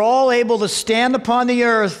 They were all able to stand upon the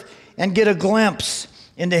earth and get a glimpse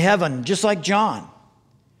into heaven, just like John.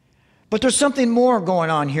 But there's something more going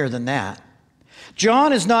on here than that.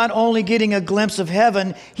 John is not only getting a glimpse of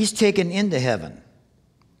heaven, he's taken into heaven.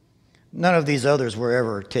 None of these others were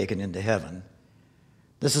ever taken into heaven.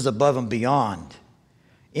 This is above and beyond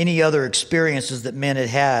any other experiences that men had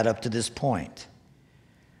had up to this point.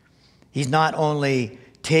 He's not only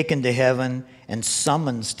taken to heaven and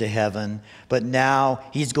summons to heaven, but now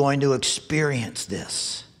he's going to experience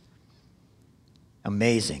this.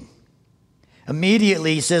 Amazing.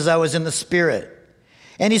 Immediately, he says, I was in the Spirit.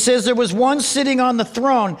 And he says there was one sitting on the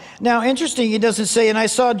throne. Now, interesting, he doesn't say, and I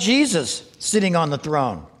saw Jesus sitting on the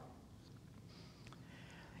throne.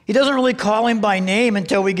 He doesn't really call him by name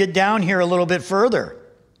until we get down here a little bit further.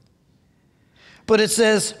 But it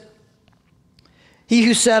says, he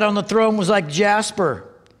who sat on the throne was like jasper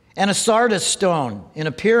and a sardis stone in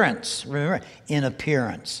appearance. Remember, in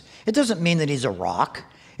appearance. It doesn't mean that he's a rock.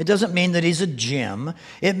 It doesn't mean that he's a gem.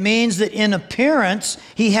 It means that in appearance,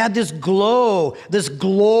 he had this glow, this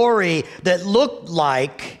glory that looked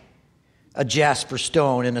like a jasper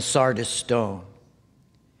stone and a sardis stone.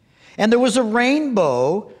 And there was a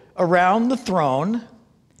rainbow around the throne.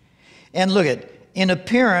 And look at, in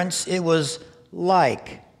appearance, it was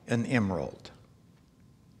like an emerald.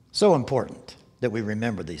 So important that we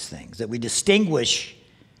remember these things, that we distinguish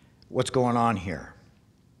what's going on here.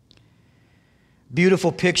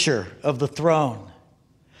 Beautiful picture of the throne.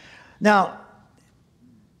 Now,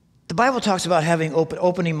 the Bible talks about having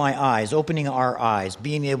opening my eyes, opening our eyes,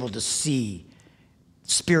 being able to see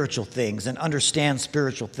spiritual things and understand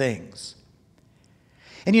spiritual things.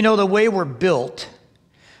 And you know, the way we're built,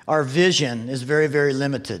 our vision is very, very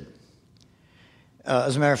limited.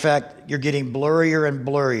 As a matter of fact, you're getting blurrier and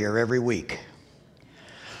blurrier every week.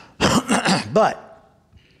 But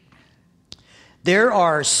there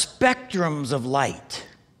are spectrums of light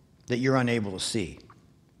that you're unable to see.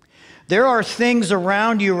 There are things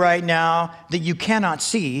around you right now that you cannot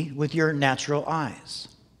see with your natural eyes.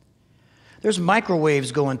 There's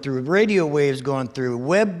microwaves going through, radio waves going through,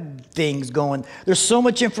 web things going. There's so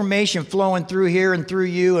much information flowing through here and through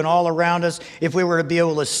you and all around us. If we were to be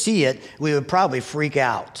able to see it, we would probably freak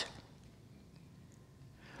out.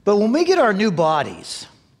 But when we get our new bodies,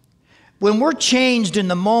 when we're changed in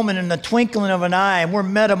the moment, in the twinkling of an eye, and we're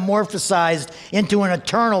metamorphosized into an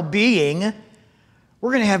eternal being,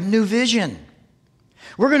 we're going to have new vision.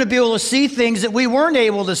 We're going to be able to see things that we weren't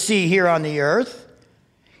able to see here on the earth.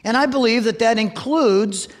 And I believe that that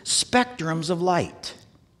includes spectrums of light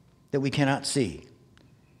that we cannot see.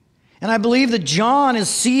 And I believe that John is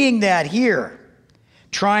seeing that here,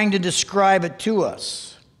 trying to describe it to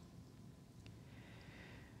us.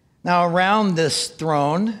 Now, around this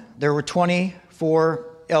throne, there were 24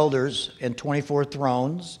 elders and 24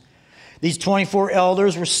 thrones. These 24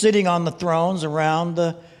 elders were sitting on the thrones around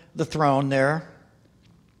the throne there.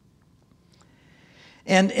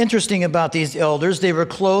 And interesting about these elders, they were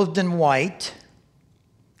clothed in white.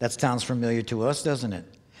 That sounds familiar to us, doesn't it?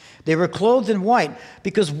 They were clothed in white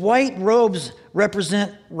because white robes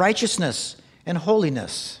represent righteousness and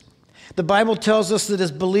holiness. The Bible tells us that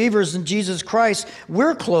as believers in Jesus Christ,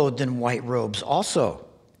 we're clothed in white robes also.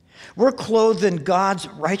 We're clothed in God's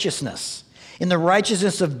righteousness, in the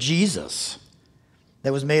righteousness of Jesus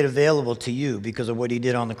that was made available to you because of what he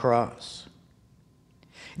did on the cross.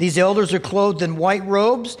 These elders are clothed in white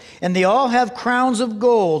robes, and they all have crowns of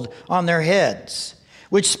gold on their heads,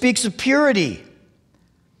 which speaks of purity.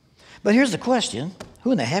 But here's the question: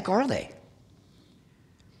 who in the heck are they?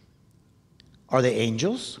 Are they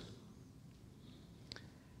angels?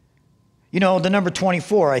 You know, the number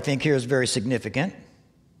 24, I think, here is very significant.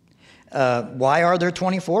 Why are there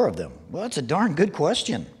 24 of them? Well, that's a darn good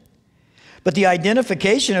question. But the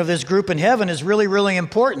identification of this group in heaven is really, really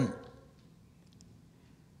important.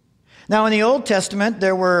 Now, in the Old Testament,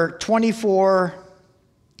 there were 24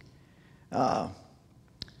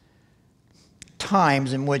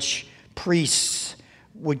 times in which priests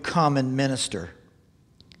would come and minister.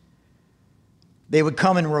 They would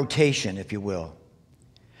come in rotation, if you will.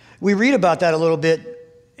 We read about that a little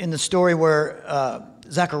bit in the story where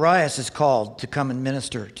Zacharias is called to come and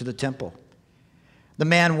minister to the temple. The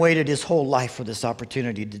man waited his whole life for this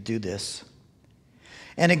opportunity to do this.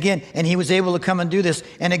 And again, and he was able to come and do this.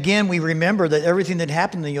 And again, we remember that everything that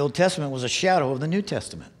happened in the Old Testament was a shadow of the New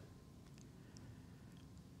Testament.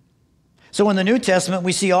 So in the New Testament,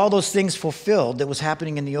 we see all those things fulfilled that was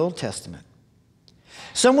happening in the Old Testament.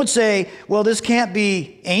 Some would say, well, this can't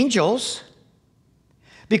be angels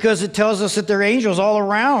because it tells us that there are angels all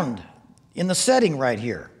around in the setting right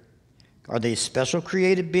here. Are they special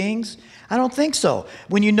created beings? I don't think so.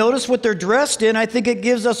 When you notice what they're dressed in, I think it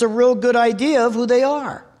gives us a real good idea of who they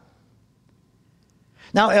are.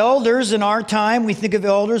 Now, elders in our time, we think of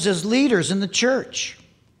elders as leaders in the church,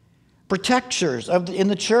 protectors in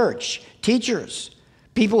the church, teachers,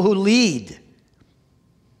 people who lead,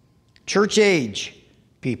 church age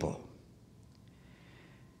people.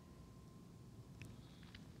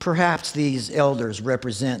 Perhaps these elders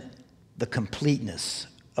represent the completeness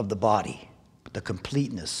of the body, the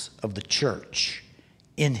completeness of the church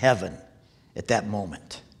in heaven at that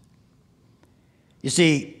moment. You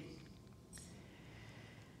see,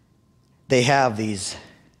 they have these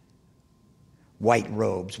white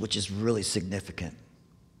robes, which is really significant.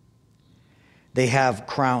 They have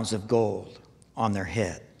crowns of gold on their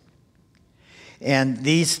head. And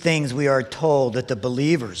these things we are told that the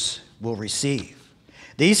believers will receive.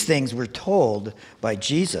 These things we're told by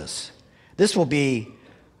Jesus. This will be,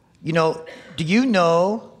 you know, do you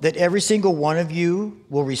know that every single one of you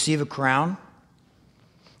will receive a crown?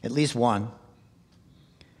 At least one.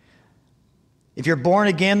 If you're born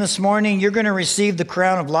again this morning, you're going to receive the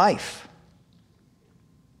crown of life.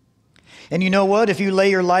 And you know what? If you lay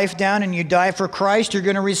your life down and you die for Christ, you're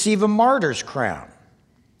going to receive a martyr's crown.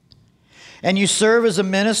 And you serve as a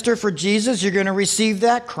minister for Jesus, you're going to receive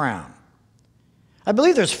that crown. I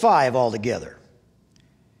believe there's 5 altogether.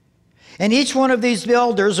 And each one of these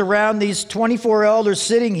elders, around these 24 elders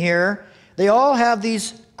sitting here, they all have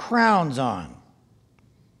these crowns on.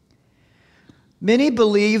 Many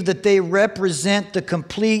believe that they represent the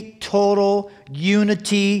complete, total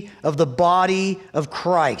unity of the body of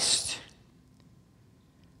Christ.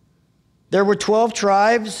 There were 12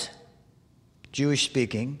 tribes, Jewish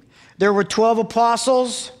speaking. There were 12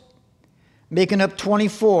 apostles, making up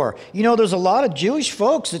 24. You know, there's a lot of Jewish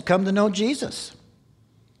folks that come to know Jesus.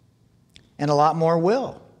 And a lot more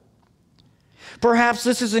will. Perhaps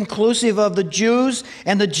this is inclusive of the Jews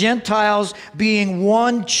and the Gentiles being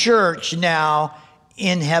one church now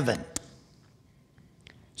in heaven.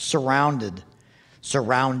 Surrounding,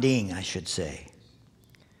 I should say,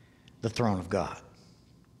 the throne of God.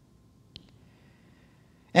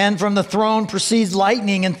 And from the throne proceeds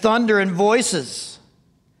lightning and thunder and voices.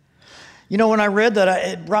 You know, when I read that,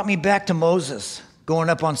 it brought me back to Moses going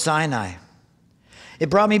up on Sinai. It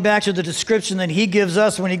brought me back to the description that he gives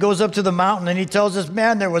us when he goes up to the mountain and he tells us,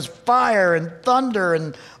 man, there was fire and thunder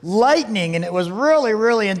and lightning, and it was really,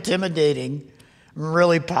 really intimidating,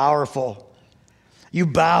 really powerful. You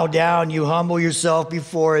bow down, you humble yourself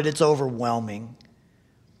before it, it's overwhelming.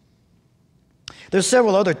 There's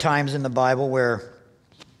several other times in the Bible where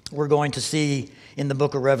we're going to see in the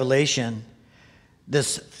book of Revelation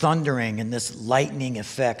this thundering and this lightning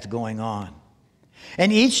effect going on.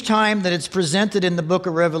 And each time that it's presented in the book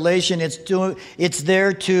of Revelation, it's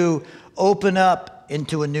there to open up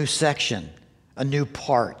into a new section, a new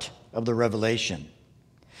part of the revelation.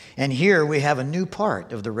 And here we have a new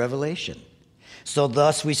part of the revelation. So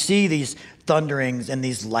thus we see these thunderings and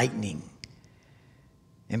these lightning.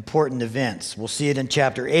 Important events. We'll see it in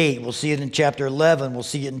chapter 8. We'll see it in chapter 11. We'll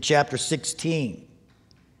see it in chapter 16.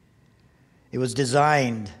 It was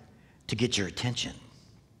designed to get your attention.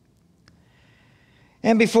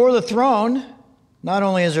 And before the throne, not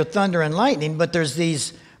only is there thunder and lightning, but there's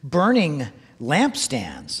these burning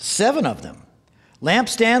lampstands, 7 of them.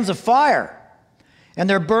 Lampstands of fire. And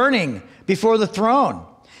they're burning before the throne.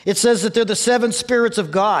 It says that they're the 7 spirits of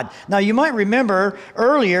God. Now, you might remember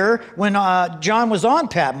earlier when John was on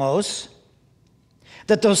Patmos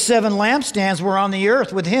that those 7 lampstands were on the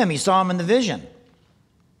earth with him. He saw them in the vision.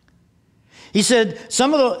 He said,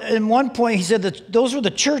 in one point, he said that those were the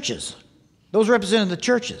churches. Those represented the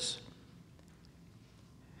churches.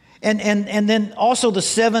 And then also the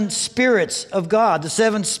 7 spirits of God, the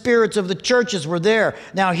 7 spirits of the churches were there.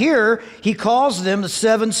 Now here, he calls them the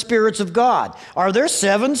 7 spirits of God. Are there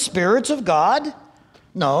 7 spirits of God?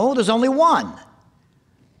 No, there's only one.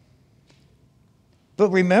 But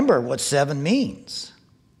remember what 7 means.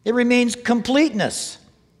 It means completeness.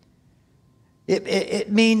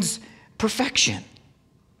 It means perfection.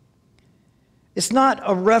 It's not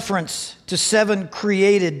a reference to 7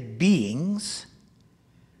 created beings.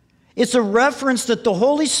 It's a reference that the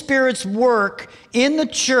Holy Spirit's work in the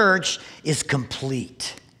church is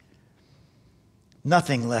complete.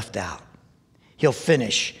 Nothing left out. He'll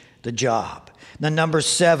finish the job. The number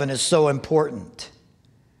 7 is so important.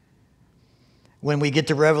 When we get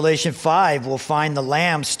to Revelation 5, we'll find the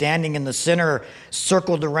Lamb standing in the center,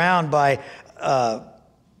 circled around by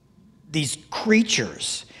these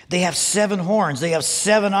creatures. They have 7 horns, they have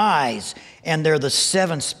 7 eyes, and they're the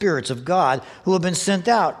 7 spirits of God who have been sent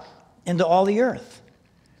out into all the earth.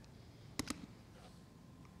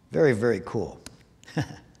 Very, very cool.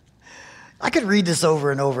 I could read this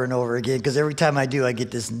over and over and over again because every time I do, I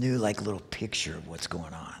get this new little picture of what's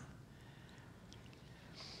going on.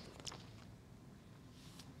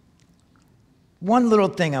 One little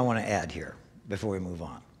thing I want to add here before we move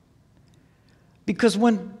on. Because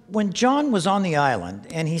when John was on the island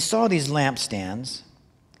and he saw these lampstands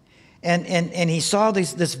and he saw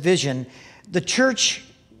this vision, the church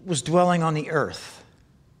was dwelling on the earth.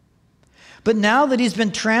 But now that he's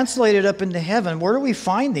been translated up into heaven, where do we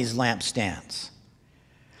find these lampstands?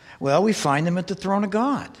 Well, we find them at the throne of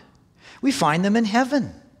God. We find them in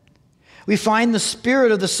heaven. We find the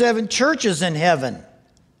spirit of the 7 churches in heaven.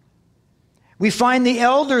 We find the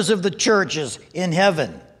elders of the churches in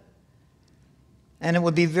heaven. And it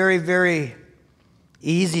would be very, very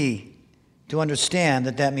easy to understand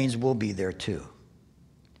that that means we'll be there too.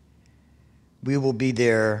 We will be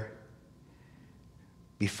there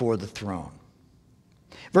before the throne.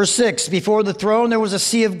 Verse 6, before the throne there was a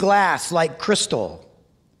sea of glass like crystal.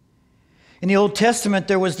 In the Old Testament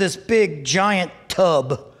there was this big giant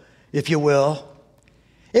tub, if you will.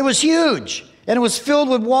 It was huge and it was filled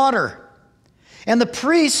with water. And the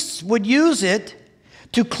priests would use it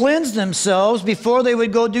to cleanse themselves before they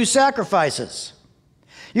would go do sacrifices.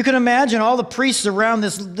 You can imagine all the priests around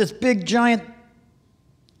this big giant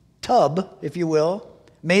tub, if you will,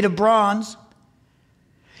 made of bronze.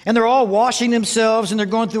 And they're all washing themselves and they're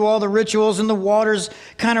going through all the rituals and the water's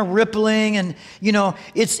kind of rippling and,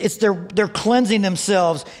 they're cleansing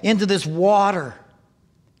themselves into this water.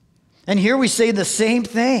 And here we say the same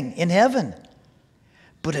thing in heaven,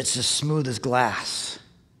 but it's as smooth as glass.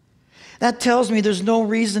 That tells me there's no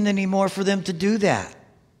reason anymore for them to do that.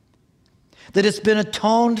 That it's been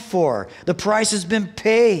atoned for. The price has been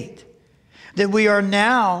paid. That we are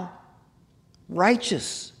now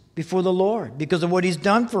righteous before the Lord because of what he's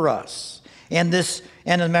done for us. And as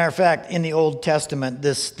a matter of fact, in the Old Testament,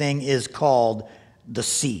 this thing is called the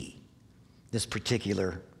sea. This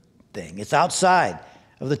particular thing. It's outside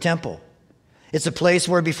of the temple. It's a place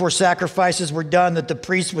where before sacrifices were done that the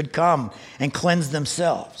priests would come and cleanse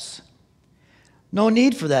themselves. No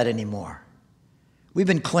need for that anymore. We've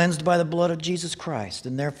been cleansed by the blood of Jesus Christ,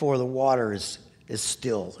 and therefore the water is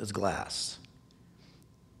still as glass.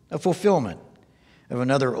 A fulfillment of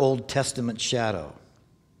another Old Testament shadow.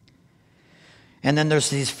 And then there's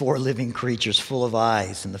these 4 living creatures full of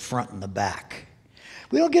eyes in the front and the back.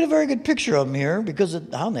 We don't get a very good picture of them here because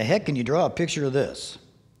how in the heck can you draw a picture of this?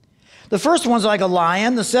 The first one's like a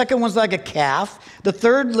lion. The second one's like a calf. The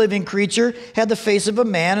third living creature had the face of a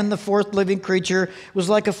man, and the fourth living creature was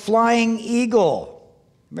like a flying eagle.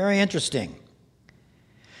 Very interesting.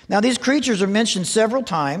 Now, these creatures are mentioned several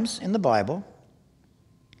times in the Bible,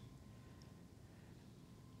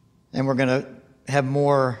 and we're going to have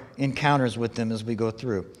more encounters with them as we go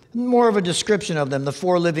through. More of a description of them. The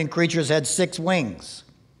 4 living creatures had 6 wings.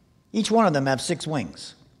 Each one of them have 6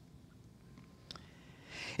 wings.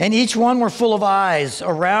 And each one were full of eyes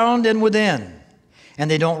around and within, and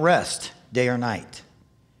they don't rest day or night.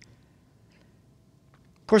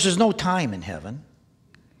 Of course, there's no time in heaven.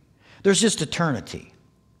 There's just eternity.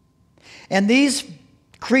 And these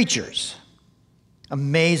creatures,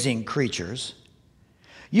 amazing creatures,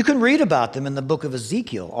 you can read about them in the book of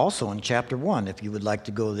Ezekiel, also in chapter 1, if you would like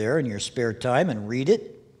to go there in your spare time and read it.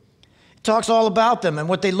 It talks all about them and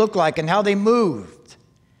what they look like and how they moved.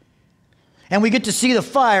 And we get to see the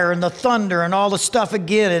fire and the thunder and all the stuff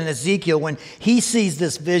again in Ezekiel when he sees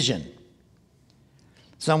this vision.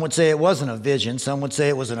 Some would say it wasn't a vision. Some would say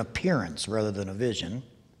it was an appearance rather than a vision,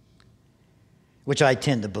 which I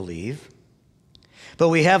tend to believe. But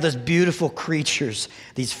we have these beautiful creatures,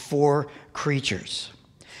 these 4 creatures.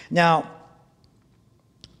 Now,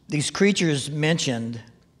 these creatures mentioned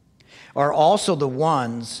are also the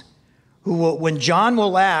ones who will, when John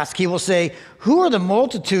will ask, he will say, who are the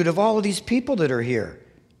multitude of all of these people that are here?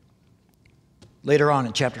 Later on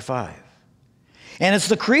in chapter 5. And it's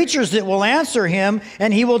the creatures that will answer him,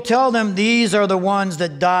 and he will tell them these are the ones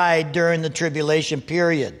that died during the tribulation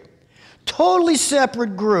period. Totally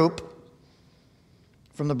separate group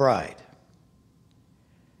from the bride.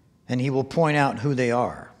 And he will point out who they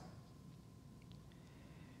are.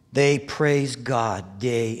 They praise God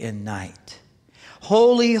day and night.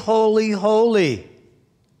 Holy, holy, holy.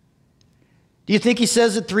 Do you think he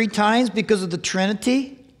says it 3 times because of the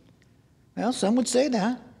Trinity? Well, some would say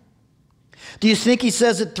that. Do you think he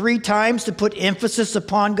says it 3 times to put emphasis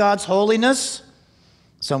upon God's holiness?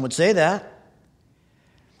 Some would say that.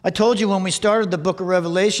 I told you when we started the book of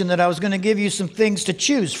Revelation that I was going to give you some things to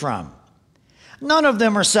choose from. None of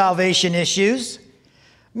them are salvation issues.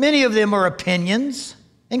 Many of them are opinions,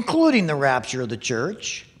 including the rapture of the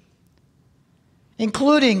church,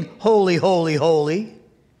 including holy, holy, holy.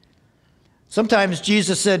 Sometimes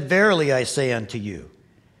Jesus said, verily I say unto you.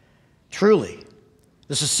 Truly,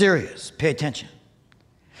 this is serious. Pay attention.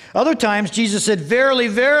 Other times Jesus said, verily,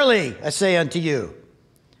 verily I say unto you.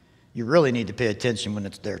 You really need to pay attention when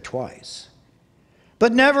it's there twice.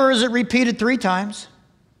 But never is it repeated 3 times.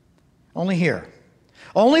 Only here.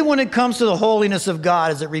 Only when it comes to the holiness of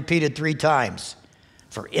God is it repeated 3 times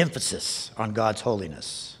for emphasis on God's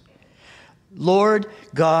holiness. Lord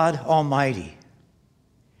God Almighty.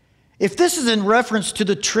 If this is in reference to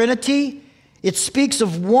the Trinity, it speaks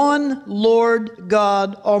of one Lord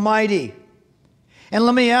God Almighty. And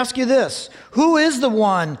let me ask you this. Who is the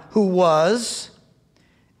one who was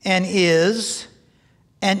and is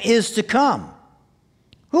to come?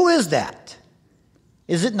 Who is that?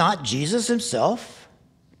 Is it not Jesus himself?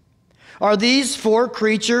 Are these 4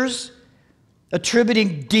 creatures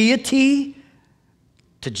attributing deity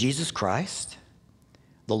to Jesus Christ,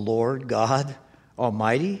 the Lord God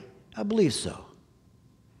Almighty? I believe so.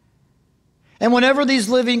 And whenever these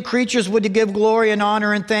living creatures would give glory and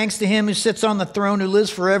honor and thanks to him who sits on the throne, who lives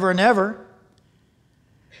forever and ever,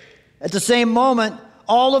 at the same moment,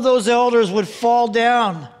 all of those elders would fall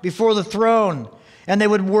down before the throne and they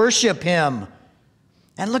would worship him.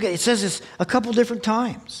 And look, it says this a couple different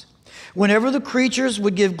times. Whenever the creatures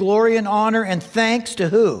would give glory and honor and thanks to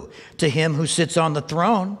who? To him who sits on the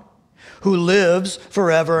throne, who lives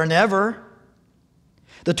forever and ever.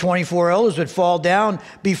 The 24 elders would fall down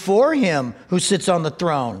before him who sits on the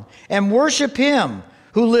throne and worship him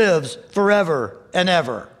who lives forever and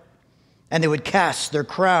ever. And they would cast their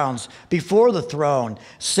crowns before the throne,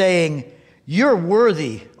 saying, you're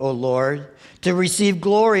worthy, O Lord, to receive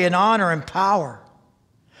glory and honor and power,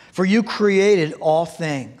 for you created all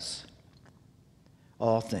things.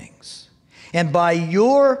 All things. And by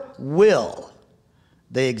your will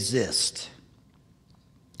they exist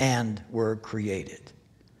and were created.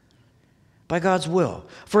 By God's will.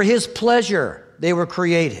 For his pleasure they were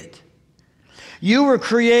created. You were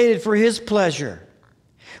created for his pleasure.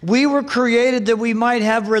 We were created that we might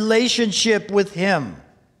have relationship with him.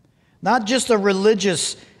 Not just a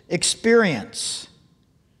religious experience.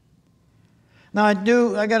 Now I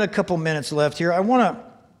got a couple minutes left here. I want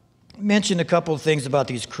to mention a couple of things about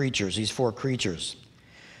these creatures, these four creatures,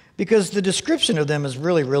 because the description of them is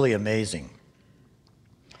really, really amazing.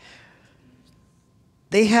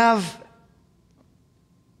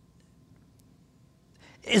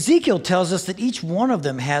 Ezekiel tells us that each one of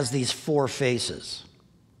them has these four faces.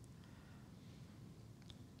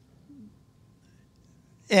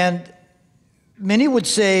 And many would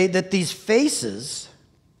say that these faces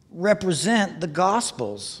represent the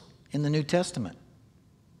Gospels in the New Testament.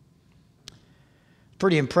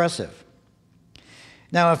 Pretty impressive.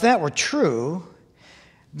 Now, if that were true,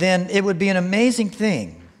 then it would be an amazing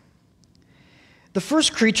thing. The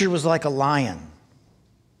first creature was like a lion.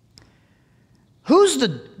 Who's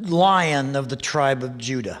the lion of the tribe of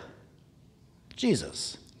Judah?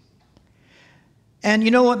 Jesus. And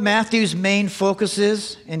you know what Matthew's main focus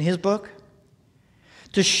is in his book?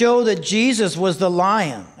 To show that Jesus was the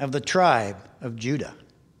lion of the tribe of Judah.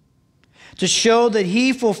 To show that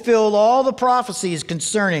he fulfilled all the prophecies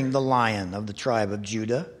concerning the lion of the tribe of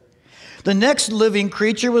Judah. The next living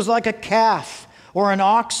creature was like a calf or an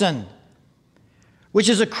oxen, which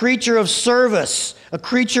is a creature of service, a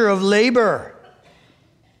creature of labor,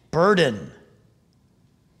 burden.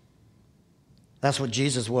 That's what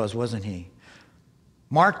Jesus was, wasn't he?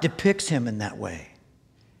 Mark depicts him in that way.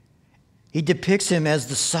 He depicts him as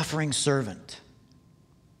the suffering servant.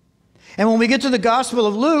 And when we get to the Gospel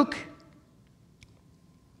of Luke,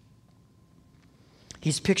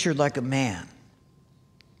 he's pictured like a man.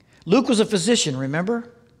 Luke was a physician,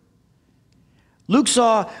 remember? Luke's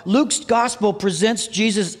gospel presents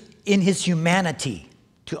Jesus in his humanity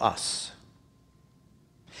to us.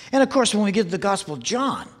 And of course, when we get to the Gospel of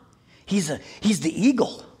John, he's the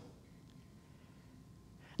eagle.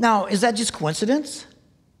 Now, is that just coincidence?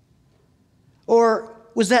 Or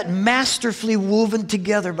was that masterfully woven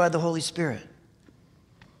together by the Holy Spirit?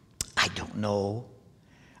 I don't know.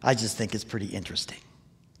 I just think it's pretty interesting.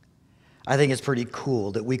 I think it's pretty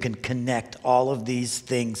cool that we can connect all of these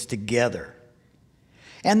things together.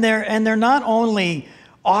 And they're not only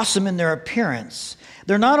awesome in their appearance,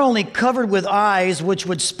 they're not only covered with eyes, which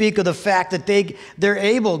would speak of the fact that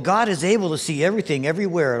God is able to see everything,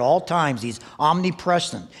 everywhere, at all times. He's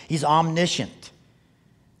omnipresent. He's omniscient.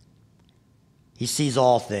 He sees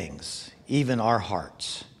all things, even our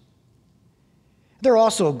hearts. They're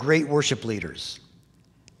also great worship leaders,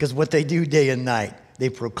 because what they do day and night, they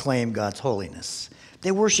proclaim God's holiness.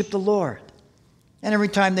 They worship the Lord. And every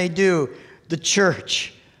time they do, the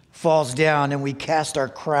church falls down and we cast our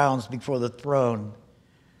crowns before the throne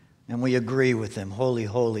and we agree with them. Holy,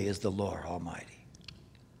 holy is the Lord Almighty.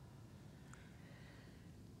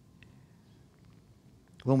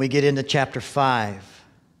 When we get into chapter 5,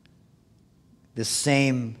 this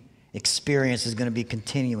same experience is going to be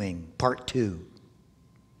continuing, part 2.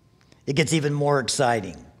 It gets even more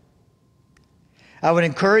exciting. I would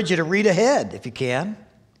encourage you to read ahead if you can.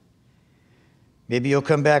 Maybe you'll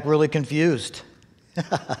come back really confused.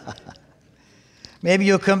 Maybe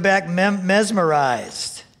you'll come back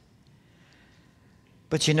mesmerized.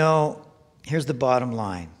 But you know, here's the bottom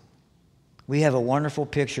line. We have a wonderful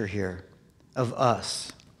picture here of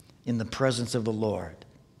us in the presence of the Lord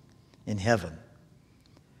in heaven,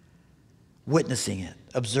 witnessing it,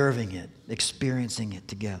 observing it, experiencing it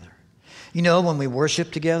together. You know, when we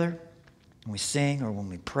worship together, when we sing or when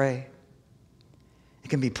we pray, it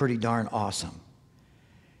can be pretty darn awesome.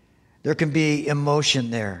 There can be emotion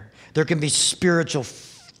there. There can be spiritual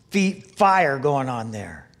fire going on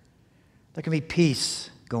there. There can be peace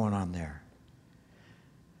going on there.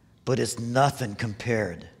 But it's nothing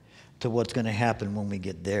compared to what's going to happen when we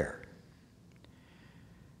get there.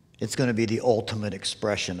 It's going to be the ultimate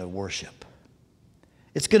expression of worship.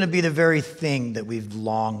 It's going to be the very thing that we've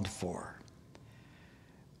longed for.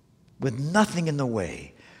 With nothing in the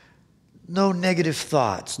way. No negative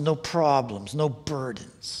thoughts, no problems, no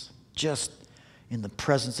burdens. Just in the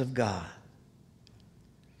presence of God.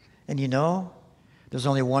 And you know, there's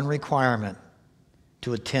only one requirement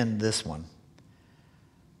to attend this one.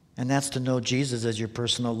 And that's to know Jesus as your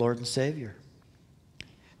personal Lord and Savior.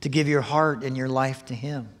 To give your heart and your life to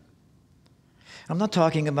Him. I'm not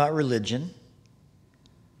talking about religion.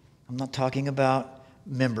 I'm not talking about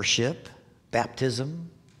membership, baptism.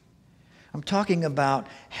 I'm talking about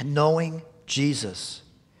knowing Jesus,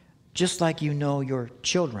 just like you know your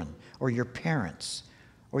children or your parents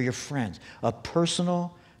or your friends. A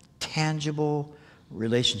personal, tangible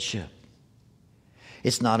relationship.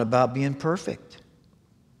 It's not about being perfect.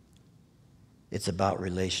 It's about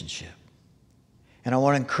relationship. And I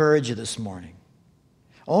want to encourage you this morning.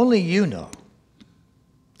 Only you know.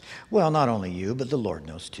 Well, not only you, but the Lord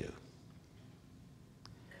knows too.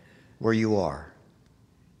 Where you are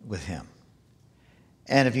with him.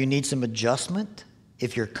 And if you need some adjustment,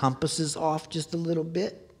 if your compass is off just a little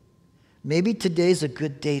bit, maybe today's a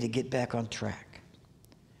good day to get back on track.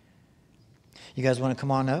 You guys want to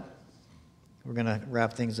come on up? We're going to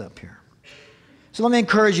wrap things up here. So let me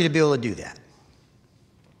encourage you to be able to do that.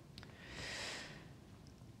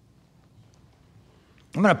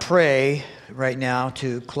 I'm going to pray right now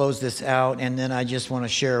to close this out, and then I just want to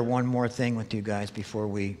share one more thing with you guys before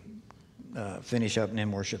we finish up and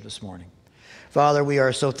end worship this morning. Father, we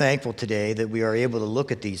are so thankful today that we are able to look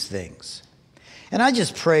at these things. And I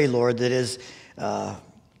just pray, Lord, that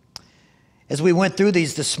as we went through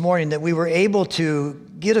these this morning, that we were able to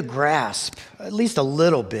get a grasp, at least a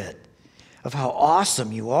little bit, of how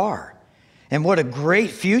awesome you are and what a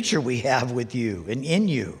great future we have with you and in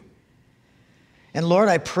you. And Lord,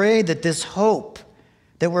 I pray that this hope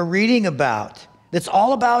that we're reading about, that's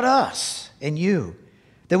all about us and you,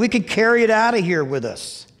 that we can carry it out of here with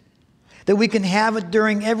us, that we can have it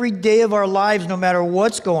during every day of our lives no matter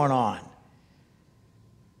what's going on,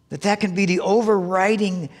 that can be the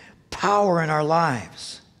overriding power in our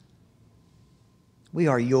lives. We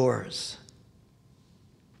are yours,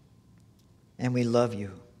 and we love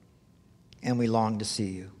you, and we long to see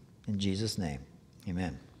you. In Jesus' name,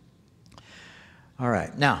 amen. All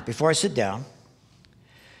right, now, before I sit down,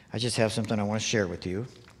 I just have something I want to share with you.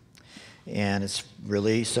 And it's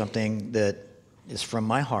really something that is from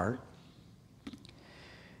my heart.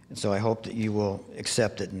 And so I hope that you will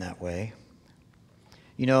accept it in that way.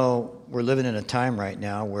 You know, we're living in a time right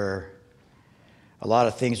now where a lot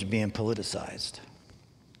of things are being politicized.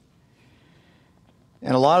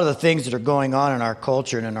 And a lot of the things that are going on in our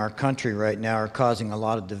culture and in our country right now are causing a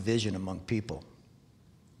lot of division among people.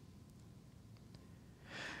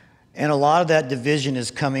 And a lot of that division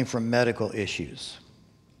is coming from medical issues.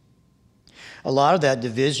 A lot of that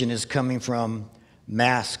division is coming from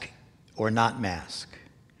mask or not mask,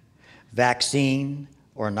 vaccine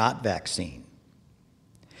or not vaccine.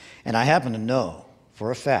 And I happen to know for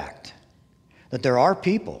a fact that there are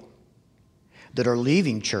people that are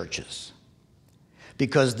leaving churches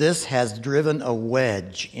because this has driven a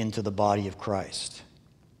wedge into the body of Christ.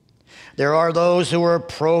 There are those who are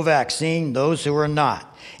pro-vaccine, those who are not.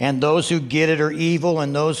 And those who get it are evil,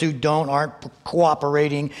 and those who don't aren't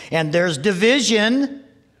cooperating. And there's division.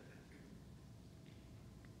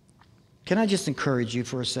 Can I just encourage you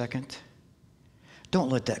for a second? Don't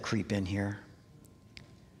let that creep in here.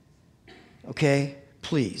 Okay?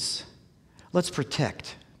 Please. Let's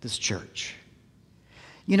protect this church.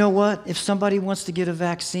 You know what? If somebody wants to get a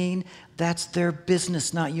vaccine, that's their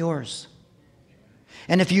business, not yours.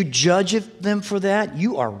 And if you judge them for that,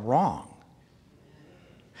 you are wrong.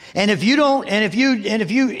 And if you don't,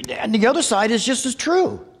 and the other side is just as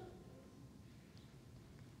true.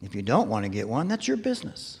 If you don't want to get one, that's your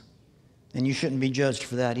business. And you shouldn't be judged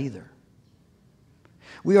for that either.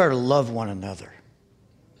 We are to love one another.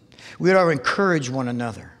 We are to encourage one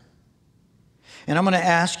another. And I'm going to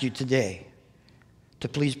ask you today to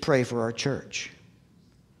please pray for our church.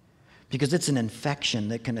 Because it's an infection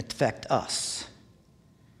that can affect us.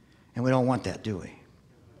 And we don't want that, do we?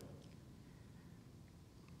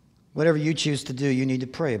 Whatever you choose to do, you need to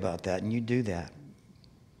pray about that, and you do that.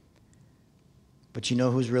 But you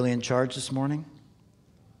know who's really in charge this morning?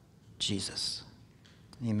 Jesus.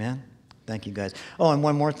 Amen? Thank you, guys. Oh, and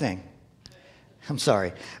one more thing. I'm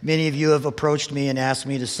sorry. Many of you have approached me and asked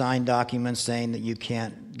me to sign documents saying that you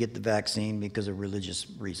can't get the vaccine because of religious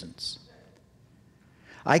reasons.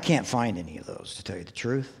 I can't find any of those, to tell you the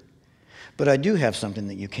truth. But I do have something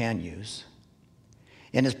that you can use.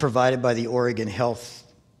 And it's provided by the Oregon Health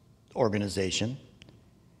Organization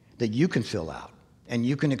that you can fill out. And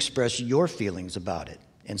you can express your feelings about it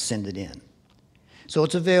and send it in. So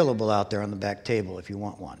it's available out there on the back table if you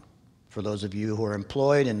want one. For those of you who are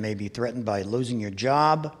employed and may be threatened by losing your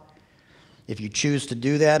job, if you choose to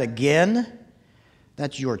do that, again,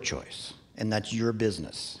 that's your choice. And that's your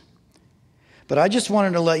business. But I just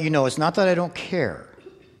wanted to let you know, it's not that I don't care.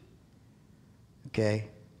 Okay?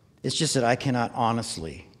 It's just that I cannot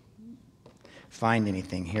honestly find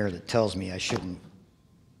anything here that tells me I shouldn't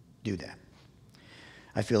do that.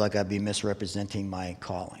 I feel like I'd be misrepresenting my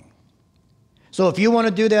calling. So if you want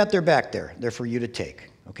to do that, they're back there. They're for you to take,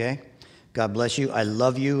 okay? God bless you. I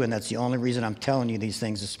love you, and that's the only reason I'm telling you these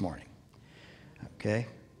things this morning. Okay?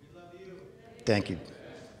 We love you. Thank you.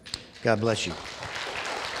 God bless you.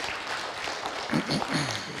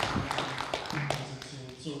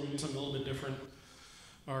 So we're going to do something a little bit different.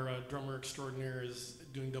 Our drummer extraordinaire is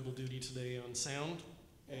doing double duty today on sound,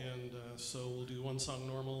 and so we'll do one song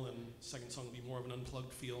normal, and the second song will be more of an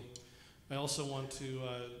unplugged feel. I also want to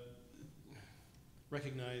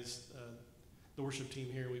recognize the worship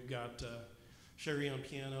team here. We've got Sherry on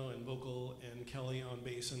piano and vocal, and Kelly on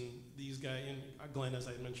bass, and these guys, and Glenn, as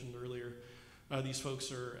I mentioned earlier, these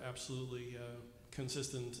folks are absolutely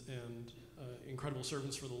consistent and incredible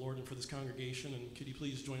servants for the Lord and for this congregation, and could you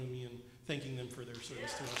please join me in thanking them for their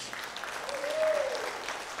service to us.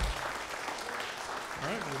 All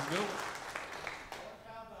right, let's go.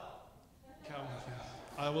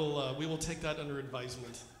 Cowbell. We will take that under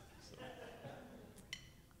advisement.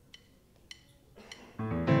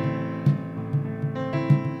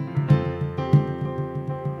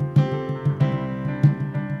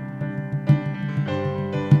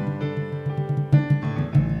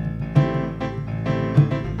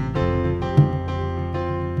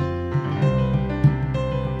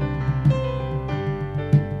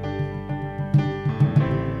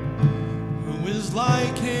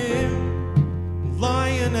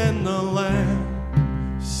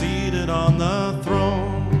 On the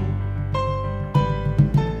throne,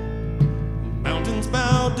 mountains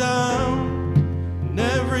bow down, and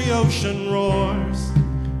every ocean roars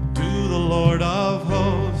to the Lord of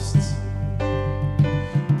hosts.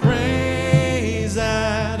 Praise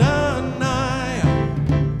Adonai,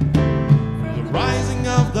 from the rising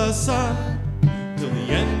of the sun till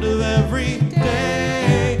the end of every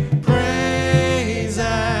day. Praise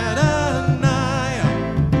Adonai,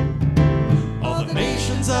 all the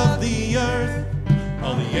nations of the earth,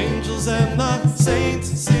 all the angels and the saints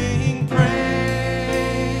sing praise.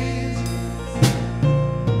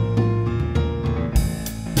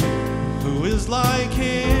 Who is like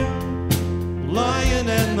him, Lion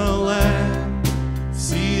and the Lamb,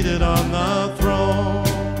 seated on the throne?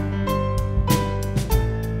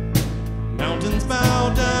 Mountains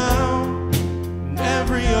bow down, and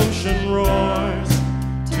every ocean roars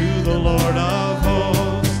to the Lord of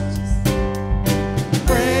hosts.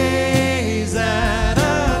 Praise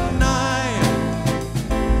Adonai,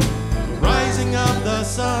 the rising of the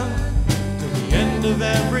sun to the end of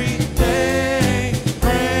every day.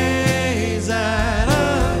 Praise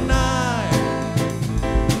Adonai,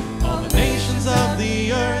 all the nations of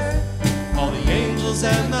the earth, all the angels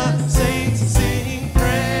and the saints sing praise.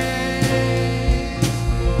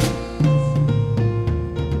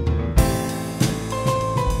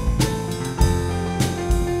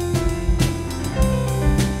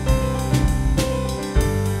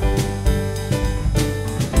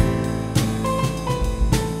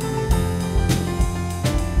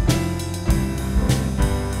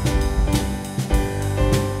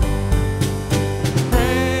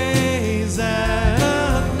 Praise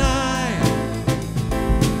Adonai,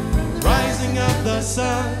 from the rising of the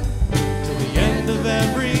sun till the end of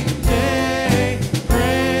every day.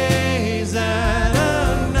 Praise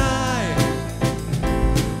Adonai,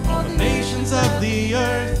 all the nations of the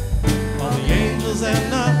earth, all the angels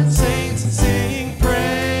and the saints sing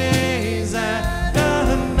praise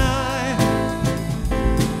Adonai,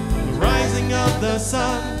 from the rising of the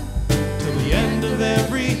sun till the end of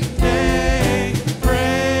every day.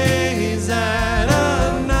 Praise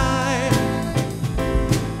Adonai,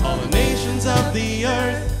 all the nations of the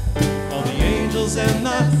earth, all the angels and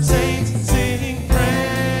the saints sing praise.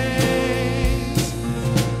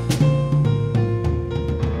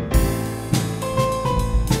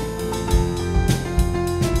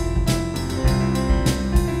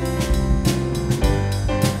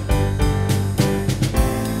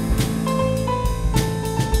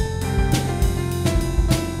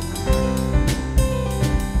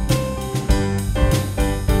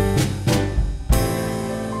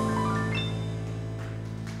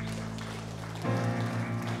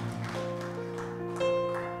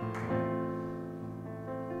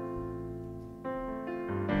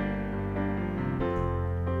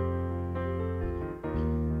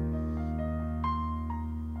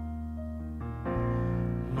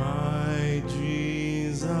 My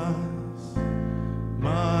Jesus,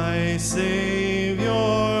 my Savior,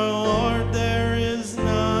 Lord, there is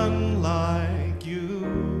none like you.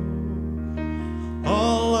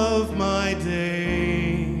 All of my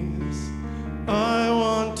days I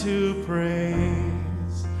want to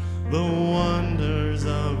praise the wonders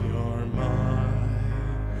of your mighty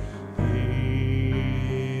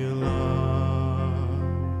love.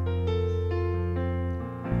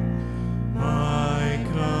 My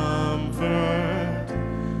comfort,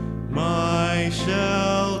 my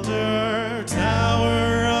shelter,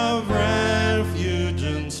 tower of refuge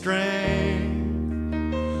and strength,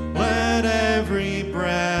 let every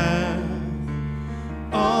breath,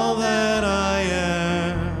 all that I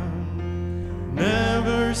am,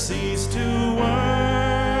 never cease to worship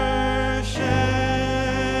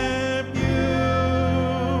you.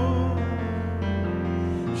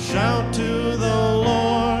 Shout to the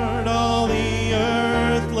Lord, all the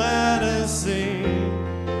earth, let us sing.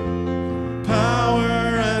 Power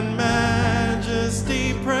and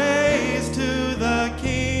majesty, praise to the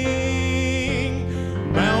King.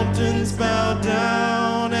 Mountains bow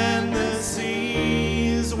down and the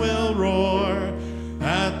seas will roar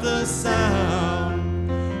at the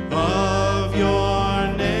sound of your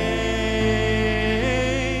name.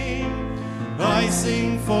 I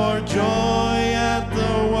sing for joy at the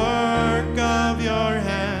work of your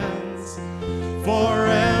hands.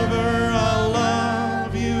 Forever I'll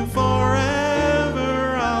love you,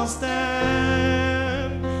 forever I'll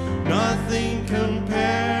stand. Nothing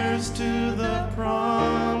compares to the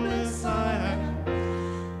promise I have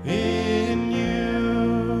in you.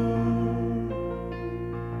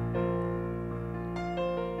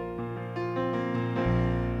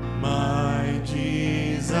 My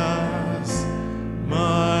Jesus,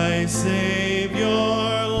 my Savior,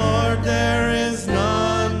 Lord, there is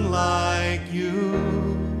none like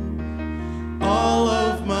you. All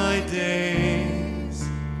of my days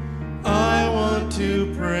I want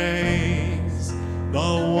to praise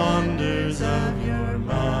the wonders of your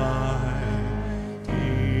mighty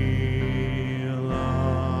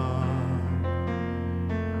love.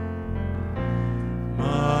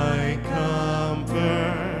 My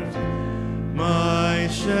comfort, my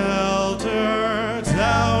shelter,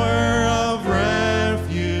 tower of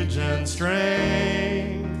refuge and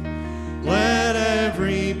strength. Let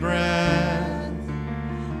every breath,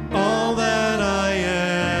 all that I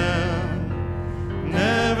am,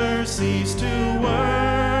 never cease to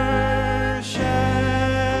worship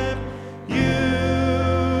you.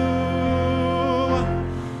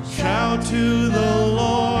 Shout to the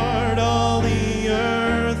Lord, all the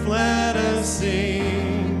earth, let us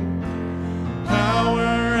sing. Power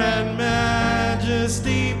and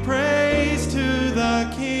majesty, praise to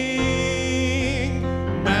the King.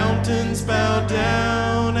 Mountains bow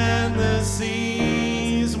down and the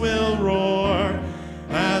seas will roar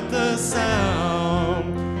at the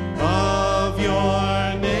sound of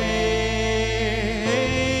your name.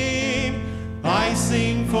 I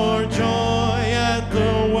sing for joy at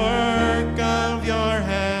the work of your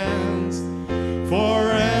hands.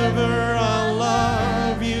 Forever I'll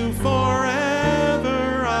love you,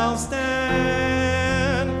 forever I'll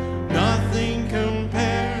stand. Nothing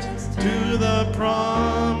compares to the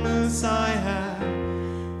promise I have.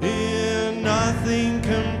 In nothing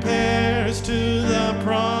compares to the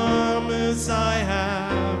promise I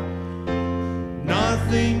have.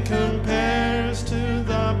 Nothing compares to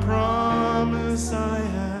the promise I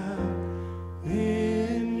have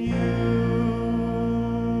in you.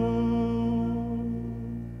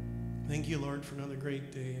 Thank you, Lord, for another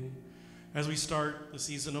great day. And as we start the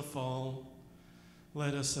season of fall,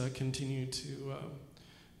 let us continue to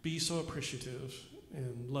be so appreciative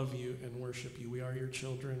and love you and worship you. We are your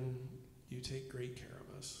children. You take great care of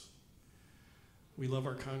us. We love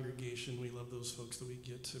our congregation. We love those folks that we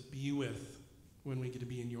get to be with when we get to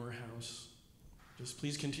be in your house. Just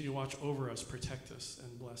please continue to watch over us, protect us,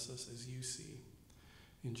 and bless us as you see.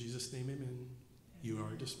 In Jesus' name, amen. You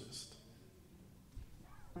are dismissed.